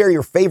please share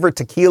your favorite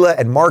tequila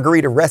and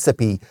margarita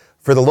recipe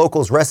for the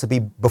Locals recipe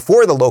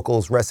before the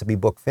Locals recipe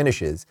book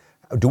finishes?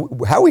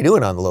 How are we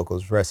doing on the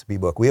Locals recipe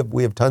book?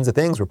 We have tons of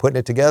things. We're putting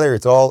it together.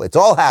 It's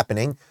all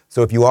happening.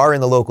 So if you are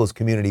in the Locals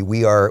community,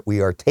 we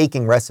are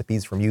taking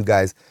recipes from you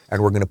guys,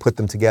 and we're going to put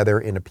them together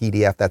in a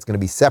PDF that's going to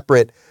be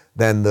separate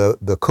than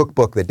the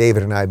cookbook that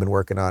David and I have been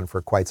working on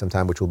for quite some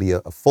time, which will be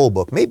a full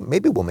book.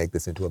 Maybe we'll make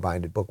this into a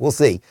binded book. We'll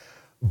see.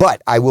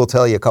 But I will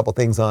tell you a couple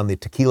things on the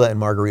tequila and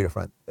margarita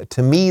front.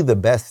 To me, the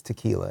best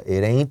tequila,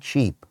 it ain't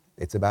cheap.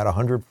 It's about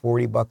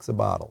 $140 a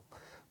bottle.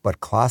 But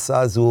Clase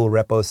Azul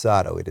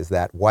Reposado, it is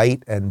that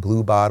white and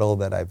blue bottle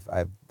that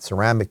I've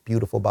ceramic,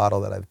 beautiful bottle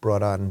that I've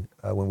brought on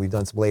when we've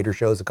done some later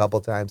shows a couple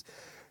of times.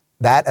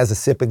 That as a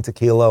sipping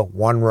tequila,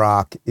 one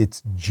rock,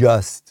 it's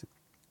just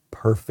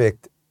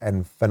perfect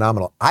and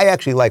phenomenal. I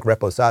actually like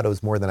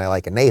Reposados more than I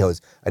like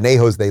Añejos.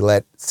 Añejos, they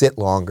let sit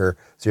longer,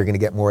 so you're going to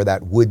get more of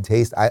that wood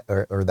taste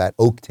or that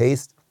oak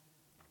taste.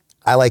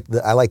 I like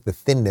the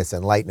thinness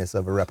and lightness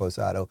of a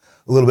Reposado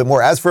a little bit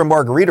more. As for a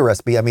margarita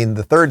recipe, I mean,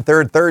 the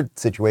third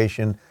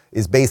situation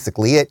is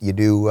basically it. You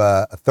do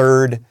a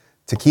third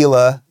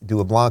tequila, do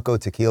a Blanco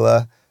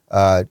tequila.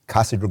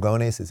 Casa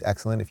Dragones is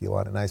excellent if you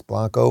want a nice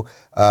Blanco.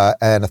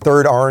 And a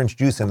third orange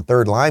juice and a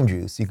third lime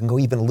juice. You can go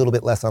even a little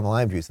bit less on the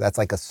lime juice. That's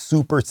like a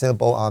super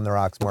simple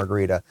on-the-rocks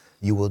margarita.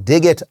 You will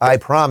dig it, I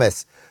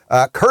promise.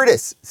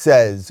 Curtis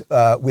says,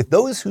 with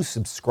those who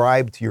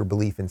subscribe to your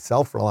belief in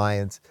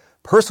self-reliance,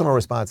 personal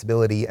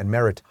responsibility, and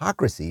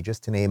meritocracy,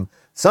 just to name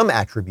some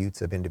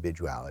attributes of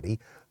individuality,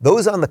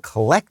 those on the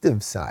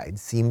collective side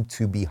seem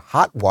to be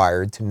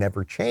hot-wired to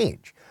never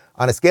change.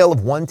 On a scale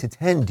of 1 to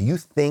 10, do you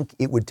think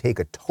it would take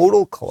a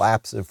total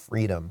collapse of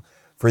freedom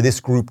for this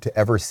group to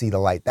ever see the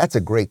light? That's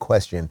a great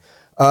question.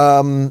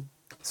 So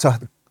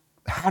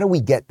how do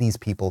we get these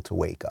people to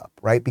wake up,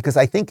 right? Because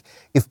I think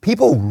if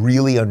people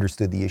really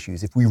understood the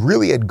issues, if we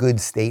really had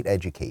good state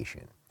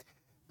education,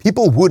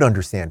 people would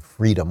understand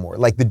freedom more.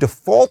 Like the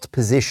default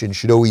position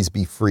should always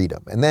be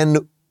freedom. And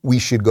then we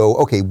should go,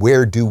 okay,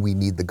 where do we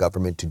need the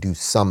government to do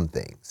some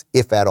things,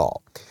 if at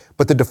all?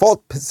 But the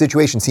default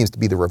situation seems to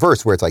be the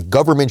reverse, where it's like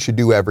government should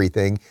do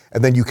everything,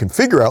 and then you can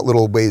figure out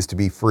little ways to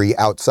be free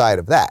outside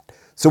of that.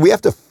 So we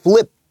have to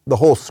flip the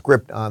whole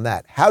script on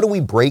that. How do we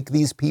break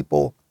these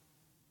people?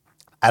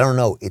 I don't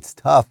know. It's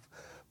tough,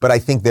 but I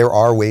think there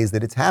are ways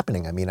that it's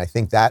happening. I mean, I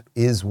think that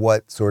is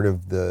what sort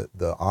of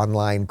the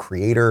online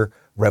creator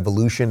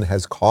revolution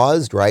has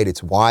caused, right?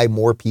 It's why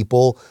more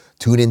people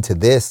tune into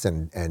this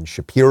and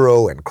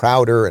Shapiro and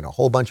Crowder and a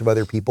whole bunch of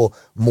other people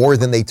more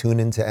than they tune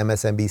into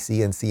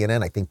MSNBC and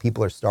CNN. I think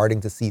people are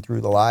starting to see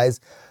through the lies.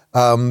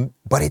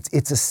 But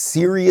it's a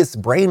serious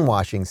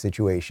brainwashing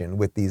situation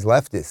with these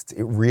leftists.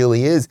 It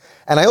really is.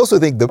 And I also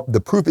think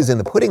the proof is in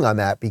the pudding on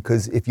that,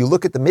 because if you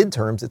look at the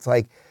midterms, it's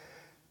like,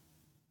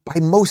 by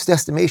most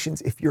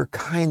estimations, if you're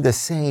kind of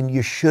sane,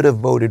 you should have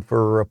voted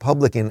for a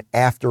Republican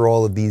after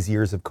all of these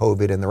years of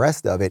COVID and the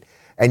rest of it.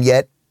 And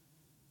yet,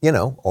 you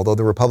know, although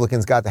the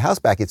Republicans got the House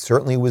back, it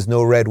certainly was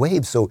no red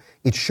wave. So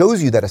it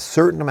shows you that a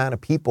certain amount of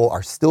people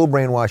are still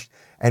brainwashed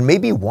and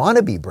maybe want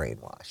to be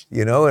brainwashed,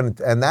 you know, and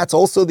that's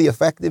also the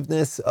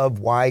effectiveness of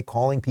why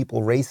calling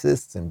people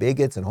racists and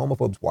bigots and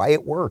homophobes, why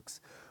it works.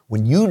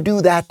 When you do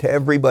that to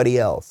everybody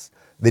else,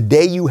 the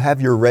day you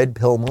have your red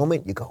pill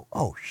moment, you go,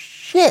 oh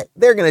shit,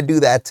 they're going to do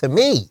that to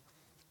me.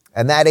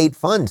 And that ain't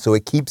fun. So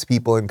it keeps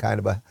people in kind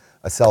of a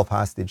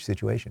self-hostage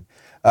situation.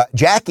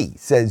 Jackie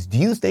says, do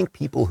you think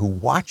people who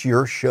watch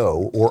your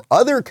show or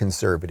other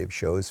conservative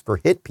shows for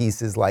hit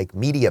pieces like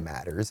Media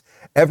Matters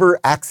ever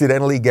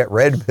accidentally get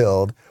red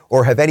pilled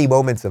or have any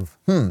moments of,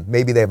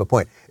 maybe they have a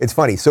point? It's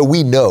funny. So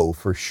we know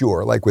for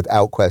sure, like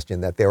without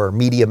question, that there are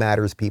Media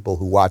Matters people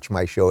who watch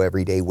my show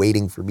every day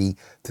waiting for me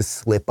to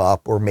slip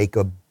up or make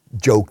a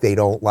joke they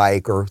don't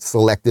like or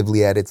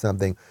selectively edit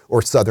something,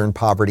 or Southern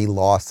Poverty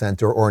Law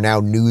Center, or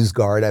now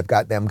NewsGuard. I've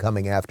got them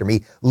coming after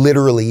me.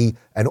 Literally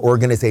an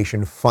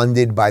organization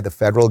funded by the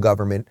federal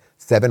government,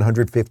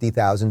 $750,000,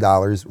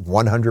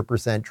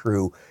 100%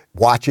 true,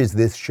 watches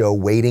this show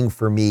waiting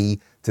for me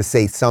to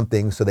say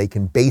something so they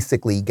can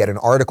basically get an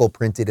article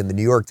printed in the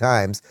New York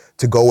Times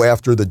to go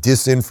after the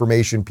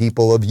disinformation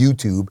people of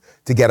YouTube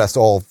to get us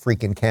all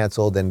freaking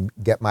canceled and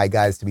get my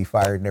guys to be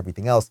fired and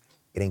everything else.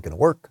 It ain't going to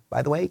work,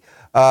 by the way.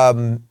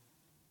 But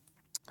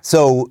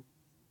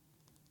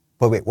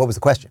wait, what was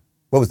the question?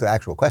 What was the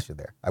actual question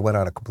there? I went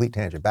on a complete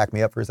tangent. Back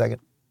me up for a second.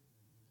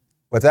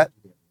 What's that?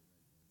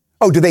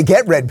 Oh, do they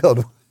get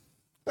red-pilled?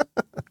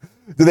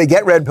 Do they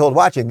get red-pilled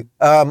watching?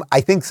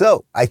 I think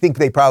so. I think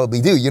they probably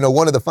do. You know,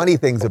 one of the funny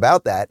things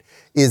about that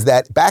is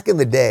that back in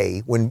the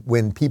day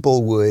when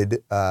people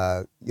would,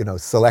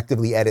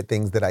 selectively edit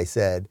things that I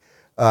said,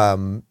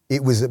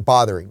 it was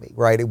bothering me,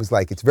 right? It was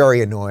like, it's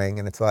very annoying,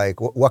 and it's like,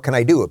 what can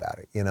I do about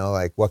it? You know,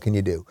 like, what can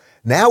you do?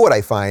 Now what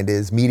I find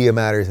is Media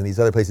Matters and these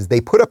other places,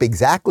 they put up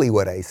exactly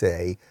what I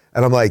say,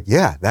 and I'm like,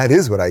 yeah, that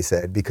is what I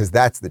said, because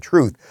that's the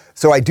truth.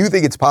 So I do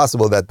think it's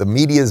possible that the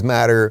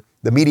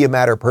Media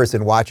Matter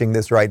person watching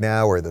this right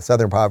now, or the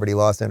Southern Poverty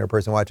Law Center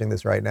person watching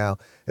this right now,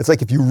 it's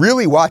like, if you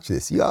really watch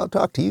this, I'll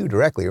talk to you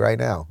directly right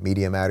now,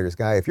 Media Matters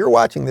guy. If you're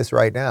watching this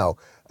right now,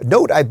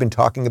 note I've been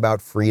talking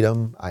about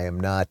freedom. I am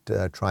not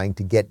trying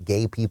to get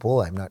gay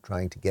people. I'm not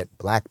trying to get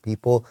black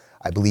people.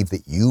 I believe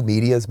that you,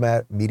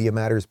 Media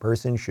Matters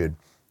person, should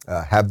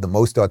have the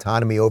most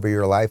autonomy over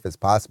your life as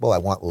possible. I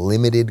want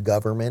limited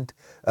government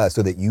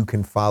so that you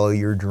can follow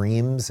your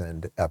dreams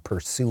and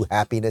pursue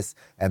happiness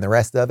and the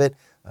rest of it.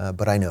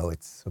 But I know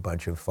it's a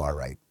bunch of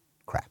far-right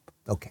crap.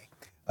 Okay.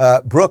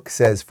 Brooke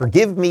says,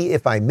 forgive me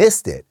if I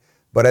missed it,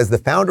 but as the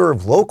founder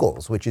of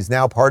Locals, which is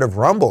now part of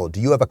Rumble, do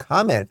you have a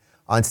comment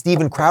on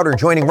Steven Crowder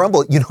joining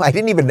Rumble? You know, I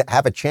didn't even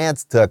have a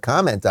chance to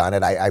comment on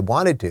it. I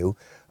wanted to.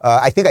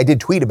 I think I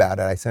did tweet about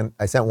it.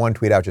 I sent one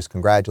tweet out just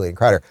congratulating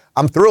Crowder.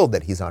 I'm thrilled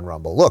that he's on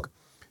Rumble. Look,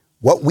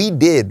 what we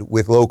did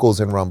with Locals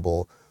and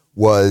Rumble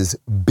was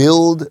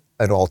build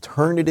an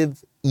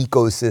alternative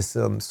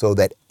ecosystem so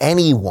that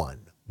anyone,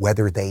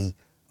 whether they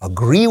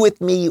agree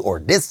with me or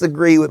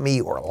disagree with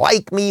me or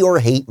like me or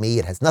hate me,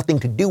 it has nothing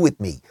to do with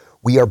me.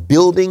 We are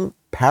building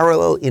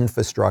parallel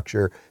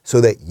infrastructure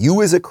so that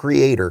you as a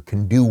creator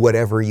can do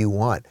whatever you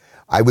want.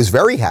 I was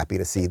very happy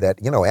to see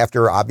that, you know,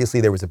 after obviously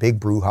there was a big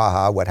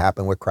brouhaha, what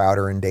happened with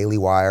Crowder and Daily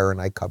Wire,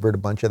 and I covered a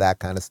bunch of that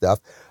kind of stuff.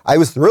 I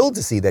was thrilled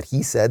to see that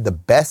he said the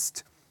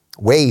best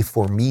way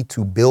for me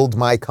to build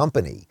my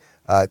company,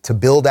 to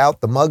build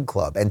out the Mug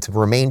Club and to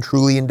remain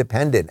truly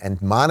independent and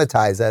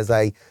monetize as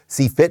I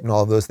see fit and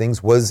all of those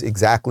things was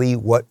exactly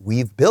what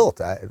we've built.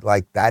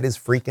 That is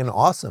freaking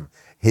awesome.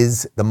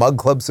 The Mug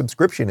Club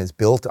subscription is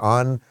built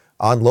on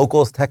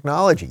Locals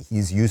technology.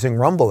 He's using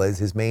Rumble as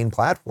his main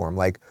platform.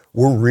 Like,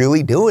 we're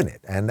really doing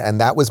it.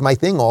 And that was my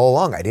thing all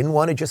along. I didn't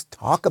want to just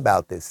talk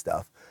about this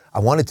stuff. I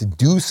wanted to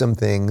do some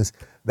things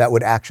that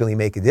would actually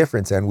make a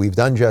difference. And we've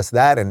done just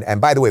that.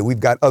 And by the way, we've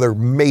got other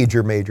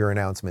major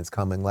announcements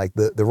coming. Like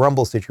the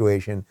Rumble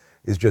situation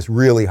is just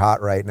really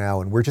hot right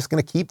now. And we're just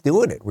going to keep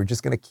doing it. We're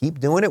just going to keep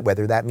doing it,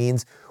 whether that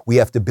means we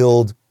have to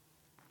build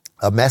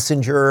a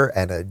messenger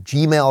and a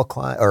Gmail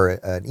client or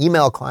an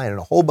email client and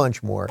a whole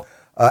bunch more.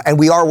 And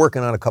we are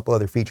working on a couple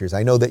other features.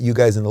 I know that you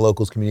guys in the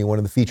Locals community, one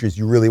of the features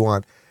you really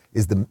want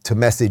is to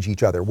message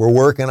each other. We're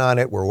working on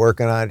it.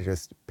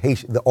 Just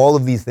patient. All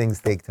of these things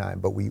take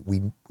time, but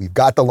we've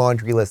got the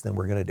laundry list and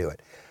we're going to do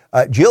it.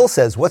 Jill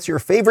says, what's your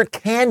favorite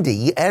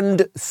candy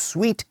and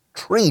sweet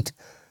treat?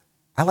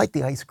 I like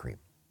the ice cream.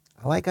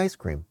 I like ice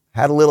cream.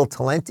 Had a little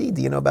Talenti.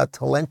 Do you know about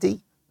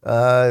Talenti?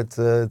 It's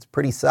a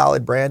pretty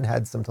solid brand.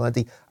 Had some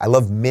Talenti. I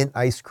love mint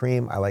ice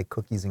cream. I like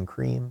cookies and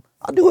cream.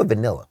 I'll do a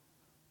vanilla.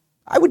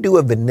 I would do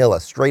a vanilla,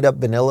 straight up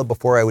vanilla,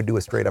 before I would do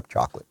a straight up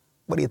chocolate.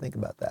 What do you think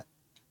about that?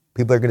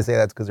 People are going to say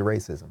that's because of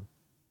racism.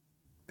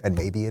 And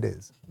maybe it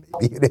is.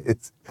 Maybe it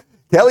is.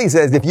 Kelly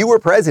says, if you were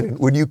president,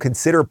 would you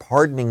consider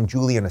pardoning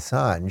Julian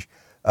Assange?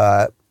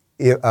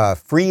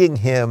 Freeing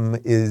him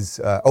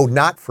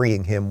not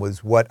freeing him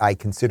was what I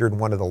considered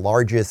one of the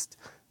largest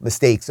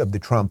mistakes of the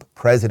Trump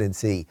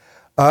presidency.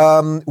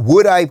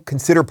 Would I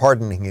consider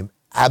pardoning him?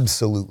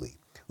 Absolutely.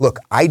 Look,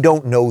 I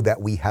don't know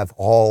that we have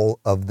all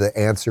of the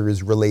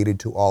answers related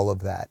to all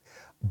of that.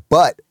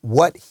 But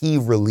what he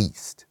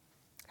released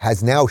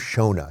has now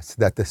shown us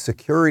that the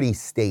security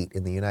state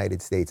in the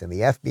United States and the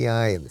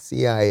FBI and the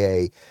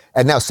CIA,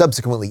 and now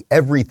subsequently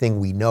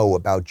everything we know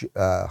about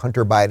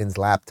Hunter Biden's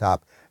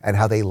laptop and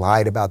how they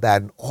lied about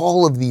that and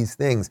all of these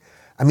things.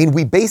 I mean,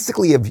 we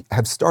basically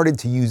have started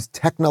to use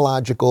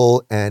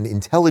technological and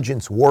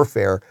intelligence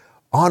warfare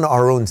on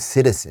our own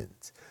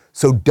citizens.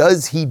 So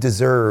does he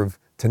deserve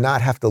to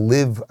not have to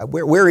live?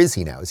 Where is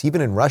he now? Is he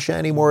even in Russia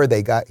anymore?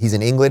 He's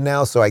in England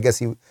now, so I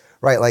guess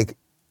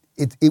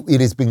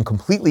it has been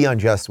completely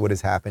unjust what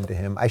has happened to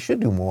him. I should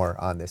do more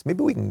on this.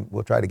 Maybe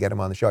we'll try to get him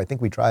on the show. I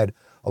think we tried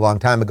a long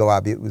time ago,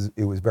 Abby.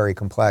 It was very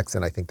complex,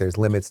 and I think there's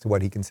limits to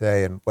what he can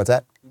say. And what's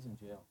that? He's in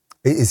jail.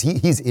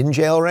 He's in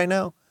jail right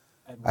now?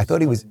 I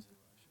thought he was.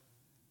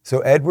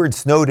 So Edward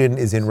Snowden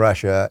is in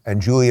Russia, and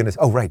Julian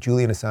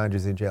Assange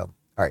is in jail.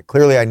 All right,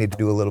 clearly I need to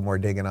do a little more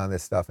digging on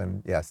this stuff,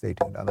 and yeah, stay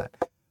tuned on that.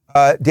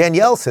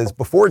 Danielle says,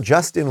 before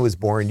Justin was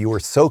born, you were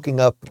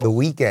soaking up the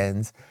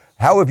weekends.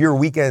 How have your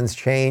weekends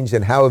changed,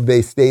 and how have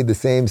they stayed the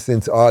same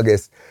since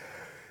August?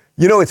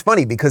 You know, it's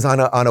funny because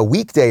on a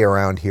weekday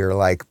around here,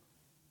 like,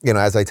 you know,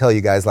 as I tell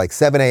you guys, like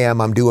 7 a.m.,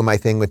 I'm doing my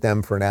thing with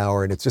them for an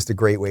hour, and it's just a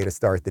great way to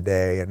start the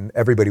day. And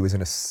everybody was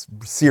in a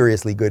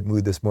seriously good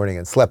mood this morning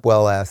and slept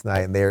well last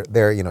night. And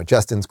they're, you know,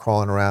 Justin's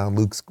crawling around,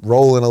 Luke's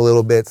rolling a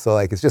little bit. So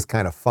like, it's just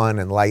kind of fun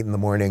and light in the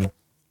morning.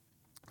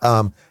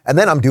 And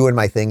then I'm doing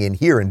my thing in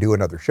here and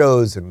doing other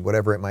shows and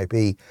whatever it might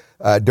be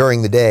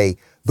during the day.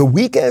 The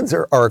weekends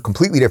are a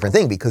completely different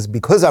thing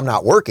because I'm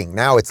not working.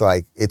 Now it's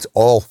like it's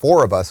all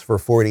four of us for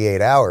 48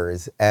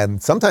 hours.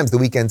 And sometimes the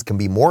weekends can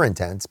be more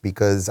intense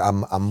because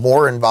I'm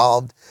more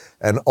involved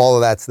and all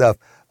of that stuff.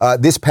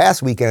 This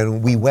past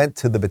weekend, we went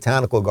to the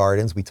botanical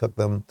gardens. We took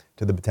them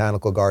to the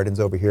botanical gardens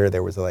over here.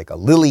 There was like a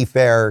lily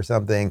fair or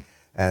something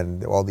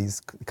and all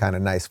these kind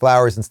of nice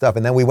flowers and stuff.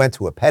 And then we went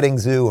to a petting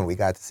zoo and we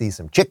got to see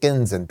some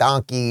chickens and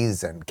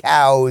donkeys and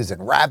cows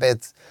and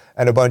rabbits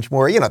and a bunch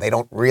more. You know, they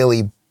don't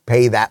really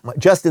pay that much.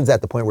 Justin's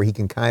at the point where he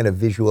can kind of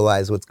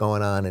visualize what's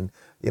going on, and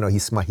you know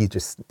he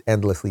just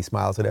endlessly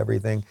smiles at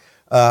everything.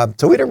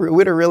 So we had a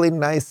really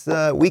nice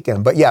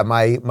weekend. But yeah,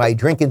 my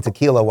drinking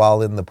tequila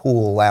while in the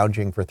pool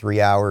lounging for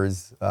 3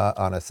 hours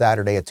on a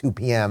Saturday at 2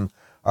 p.m.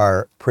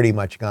 are pretty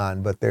much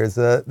gone. But there's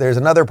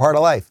another part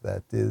of life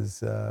that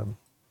is,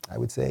 I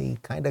would say,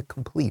 kind of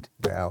complete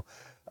now.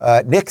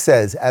 Nick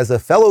says, as a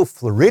fellow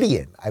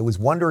Floridian, I was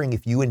wondering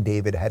if you and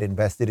David had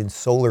invested in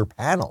solar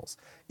panels.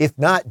 If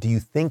not, do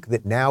you think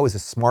that now is a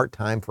smart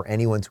time for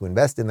anyone to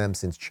invest in them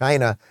since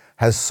China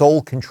has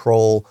sole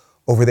control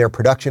over their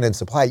production and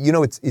supply? You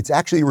know, it's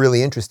actually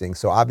really interesting.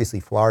 So obviously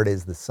Florida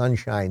is the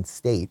sunshine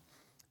state.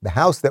 The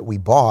house that we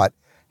bought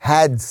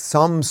had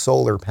some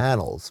solar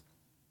panels,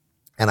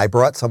 and I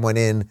brought someone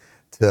in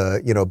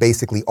to, you know,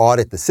 basically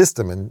audit the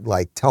system and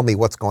like tell me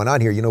what's going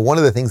on here. You know, one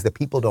of the things that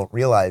people don't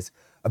realize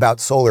about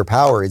solar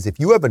power is if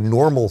you have a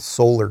normal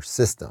solar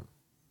system,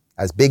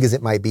 as big as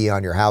it might be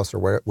on your house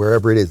or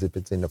wherever it is, if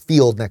it's in a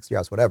field next to your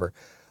house, whatever,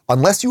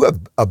 unless you have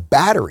a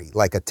battery,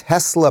 like a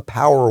Tesla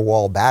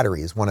Powerwall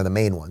battery is one of the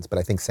main ones, but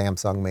I think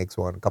Samsung makes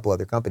one, a couple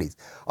other companies.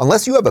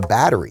 Unless you have a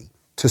battery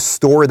to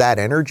store that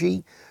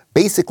energy,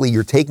 basically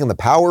you're taking the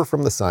power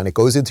from the sun, it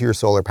goes into your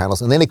solar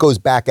panels, and then it goes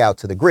back out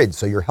to the grid.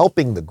 So you're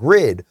helping the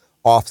grid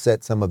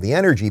offset some of the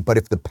energy. But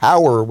if the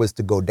power was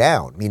to go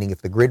down, meaning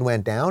if the grid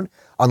went down,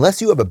 unless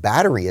you have a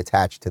battery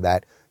attached to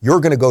that, you're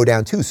going to go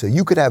down too. So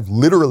you could have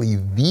literally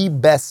the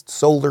best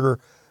solar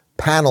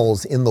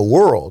panels in the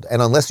world.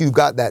 And unless you've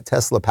got that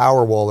Tesla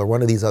Powerwall or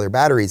one of these other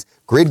batteries,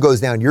 grid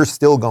goes down, you're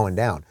still going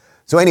down.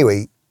 So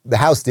anyway, the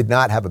house did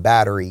not have a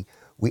battery.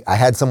 I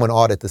had someone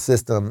audit the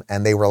system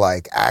and they were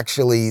like,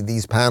 actually,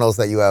 these panels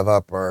that you have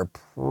up are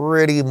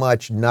pretty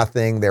much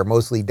nothing. They're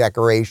mostly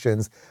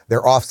decorations.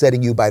 They're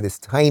offsetting you by this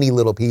tiny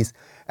little piece.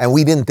 And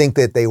we didn't think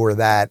that they were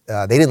that,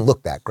 they didn't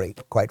look that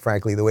great, quite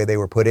frankly, the way they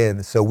were put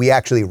in. So we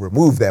actually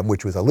removed them,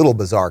 which was a little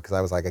bizarre because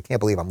I was like, I can't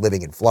believe I'm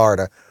living in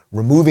Florida,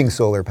 removing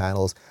solar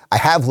panels. I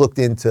have looked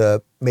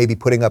into maybe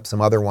putting up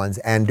some other ones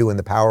and doing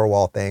the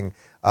Powerwall thing.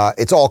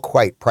 It's all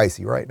quite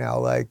pricey right now.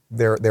 Like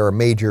there are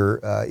major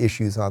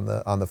issues on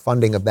the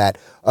funding of that.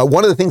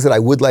 One of the things that I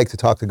would like to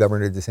talk to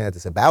Governor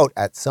DeSantis about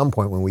at some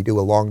point when we do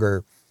a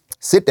longer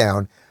sit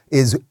down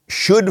is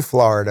should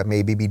Florida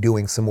maybe be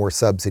doing some more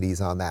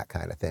subsidies on that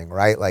kind of thing,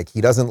 right? Like he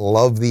doesn't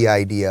love the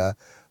idea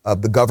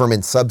of the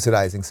government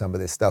subsidizing some of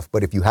this stuff.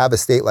 But if you have a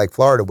state like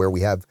Florida where we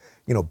have,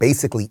 you know,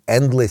 basically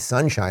endless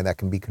sunshine that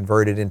can be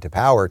converted into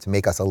power to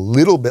make us a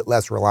little bit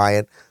less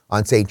reliant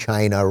on, say,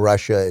 China,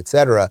 Russia, et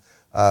cetera,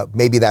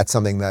 maybe that's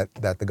something that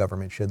the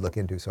government should look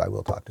into. So I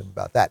will talk to them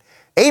about that.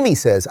 Amy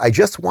says, I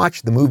just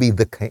watched the movie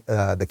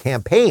The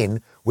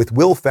Campaign with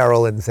Will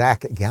Ferrell and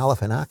Zach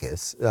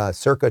Galifianakis,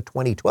 circa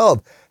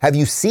 2012. Have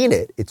you seen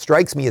it? It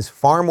strikes me as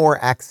far more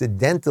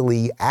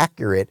accidentally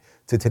accurate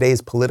to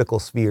today's political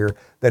sphere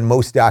than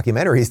most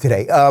documentaries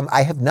today.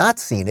 I have not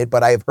seen it,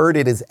 but I have heard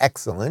it is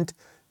excellent.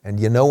 And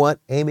you know what,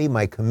 Amy,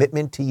 my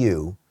commitment to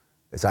you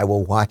is I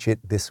will watch it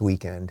this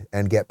weekend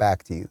and get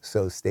back to you.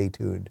 So stay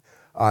tuned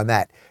on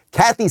that.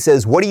 Kathy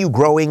says, what are you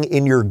growing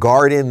in your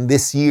garden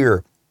this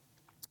year?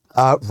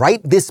 Right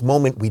this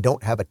moment, we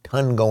don't have a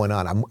ton going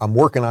on. I'm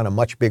working on a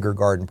much bigger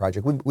garden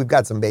project. We've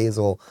got some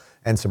basil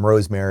and some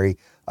rosemary.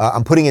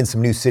 I'm putting in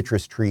some new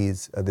citrus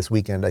trees this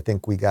weekend. I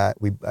think we got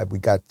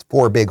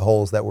 4 big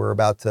holes that we're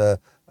about to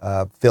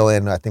fill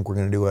in. I think we're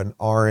going to do an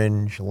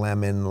orange,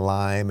 lemon,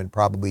 lime, and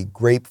probably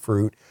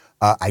grapefruit.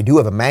 I do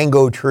have a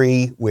mango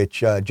tree,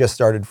 which just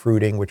started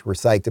fruiting, which we're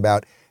psyched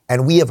about.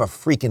 And we have a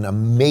freaking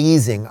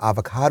amazing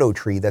avocado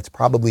tree that's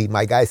probably,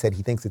 my guy said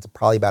he thinks it's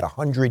probably about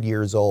 100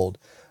 years old.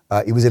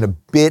 It was in a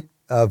bit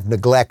of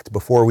neglect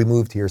before we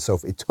moved here. So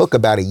it took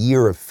about a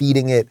year of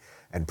feeding it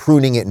and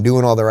pruning it and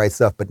doing all the right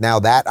stuff. But now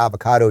that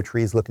avocado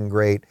tree is looking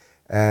great.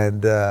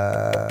 And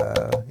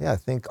yeah, I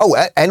think,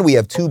 and we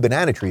have 2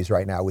 banana trees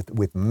right now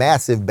with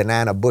massive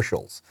banana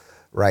bushels,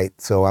 right?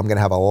 So I'm going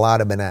to have a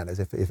lot of bananas.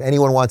 If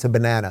anyone wants a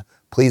banana,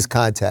 please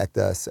contact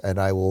us and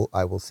I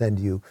will send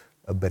you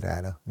a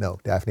banana. No,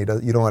 Daphne,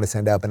 you don't want to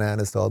send out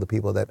bananas to all the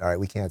people all right,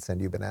 we can't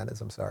send you bananas.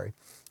 I'm sorry.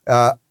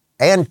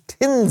 And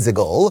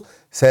Tinzigal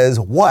says,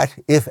 what,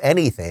 if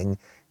anything,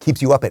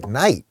 keeps you up at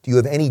night? Do you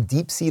have any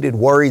deep-seated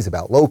worries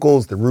about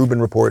locals, the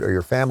Rubin Report, or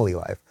your family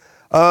life?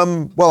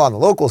 Well, on the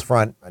locals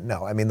front,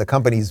 no. I mean, the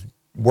company's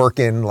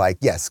working, like,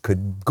 yes,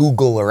 could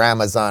Google or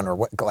Amazon or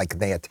what, like,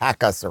 they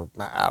attack us or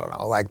I don't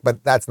know, like,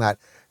 but that's not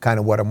kind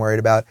of what I'm worried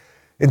about.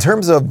 In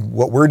terms of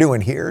what we're doing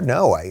here,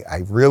 no,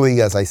 I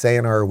really, as I say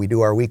we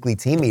do our weekly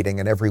team meeting,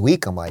 and every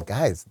week I'm like,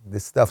 guys,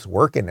 this stuff's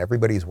working.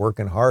 Everybody's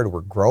working hard.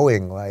 We're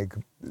growing. Like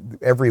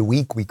every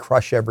week we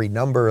crush every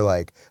number.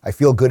 Like I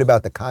feel good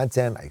about the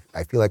content.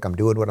 I feel like I'm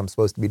doing what I'm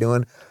supposed to be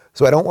doing.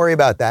 So I don't worry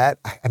about that.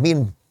 I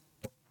mean,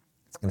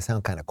 it's going to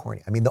sound kind of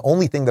corny. I mean, the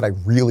only thing that I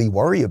really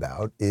worry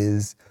about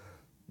is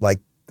like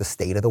the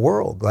state of the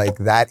world. Like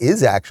that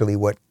is actually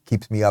what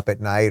keeps me up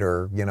at night,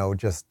 or,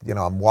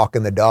 I'm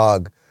walking the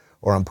dog,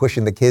 or I'm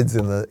pushing the kids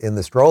in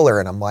the stroller,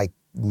 and I'm like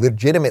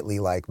legitimately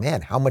like,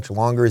 man, how much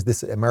longer is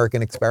this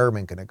American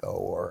experiment going to go?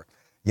 Or,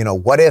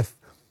 what if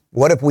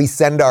we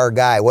send our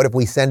guy? What if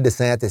we send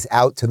DeSantis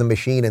out to the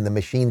machine and the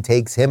machine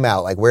takes him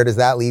out? Like, where does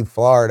that leave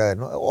Florida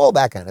and all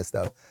that kind of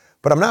stuff?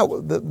 But I'm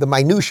not the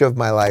minutia of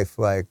my life.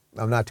 Like,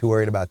 I'm not too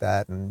worried about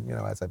that. And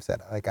as I've said,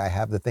 like I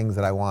have the things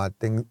that I want.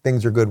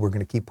 Things are good. We're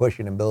going to keep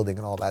pushing and building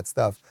and all that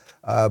stuff.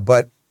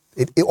 But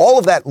all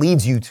of that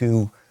leads you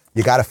to.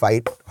 You got to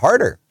fight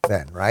harder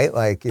then, right?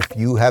 Like if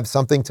you have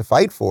something to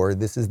fight for,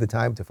 this is the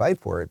time to fight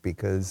for it,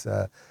 because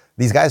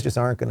these guys just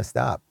aren't going to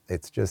stop.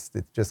 It's just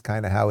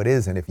kind of how it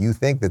is. And if you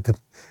think that,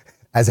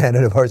 as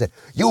Anna Navarro said,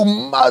 you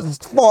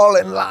must fall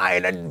in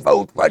line and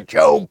vote for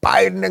Joe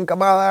Biden and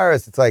Kamala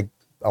Harris, it's like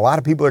a lot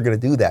of people are going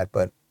to do that,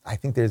 but I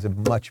think there's a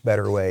much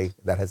better way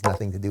that has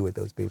nothing to do with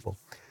those people.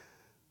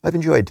 I've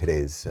enjoyed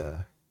today's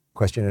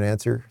question and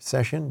answer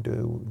session.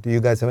 Do you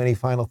guys have any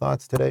final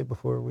thoughts today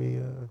before we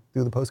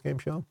do the post-game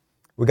show?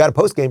 We got a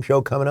post-game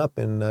show coming up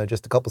in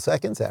just a couple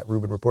seconds at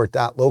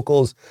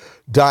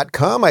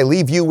rubinreport.locals.com. I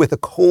leave you with a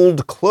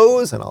cold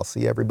close, and I'll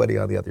see everybody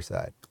on the other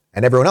side.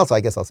 And everyone else,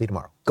 I guess I'll see you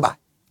tomorrow. Goodbye.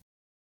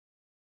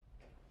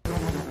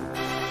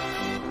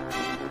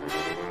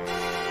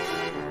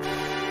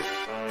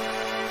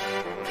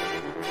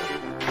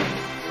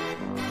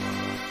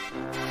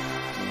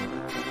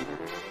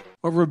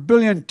 Over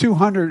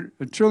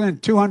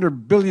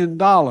 $1.2 billion.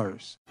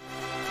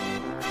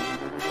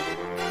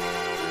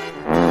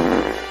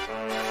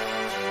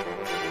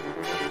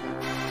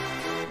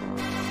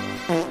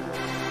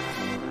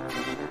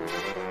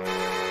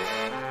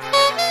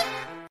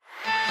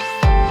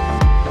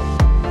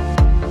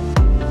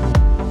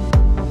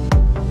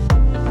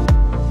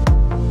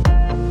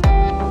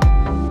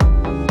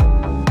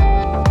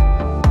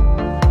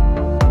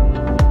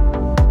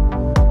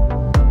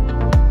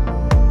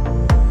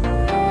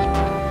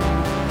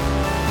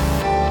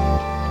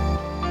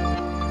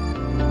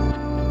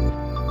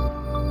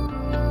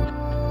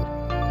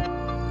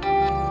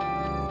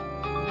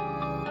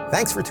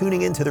 Thanks for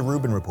tuning in to the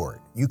Rubin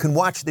Report. You can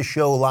watch the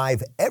show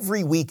live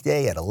every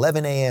weekday at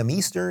 11 a.m.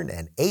 Eastern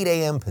and 8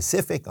 a.m.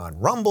 Pacific on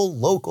Rumble,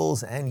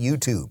 Locals, and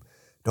YouTube.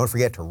 Don't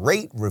forget to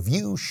rate,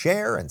 review,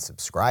 share, and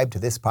subscribe to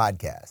this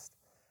podcast.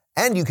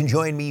 And you can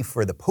join me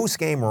for the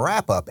post-game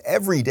wrap-up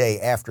every day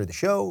after the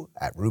show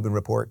at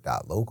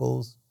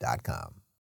rubinreport.locals.com.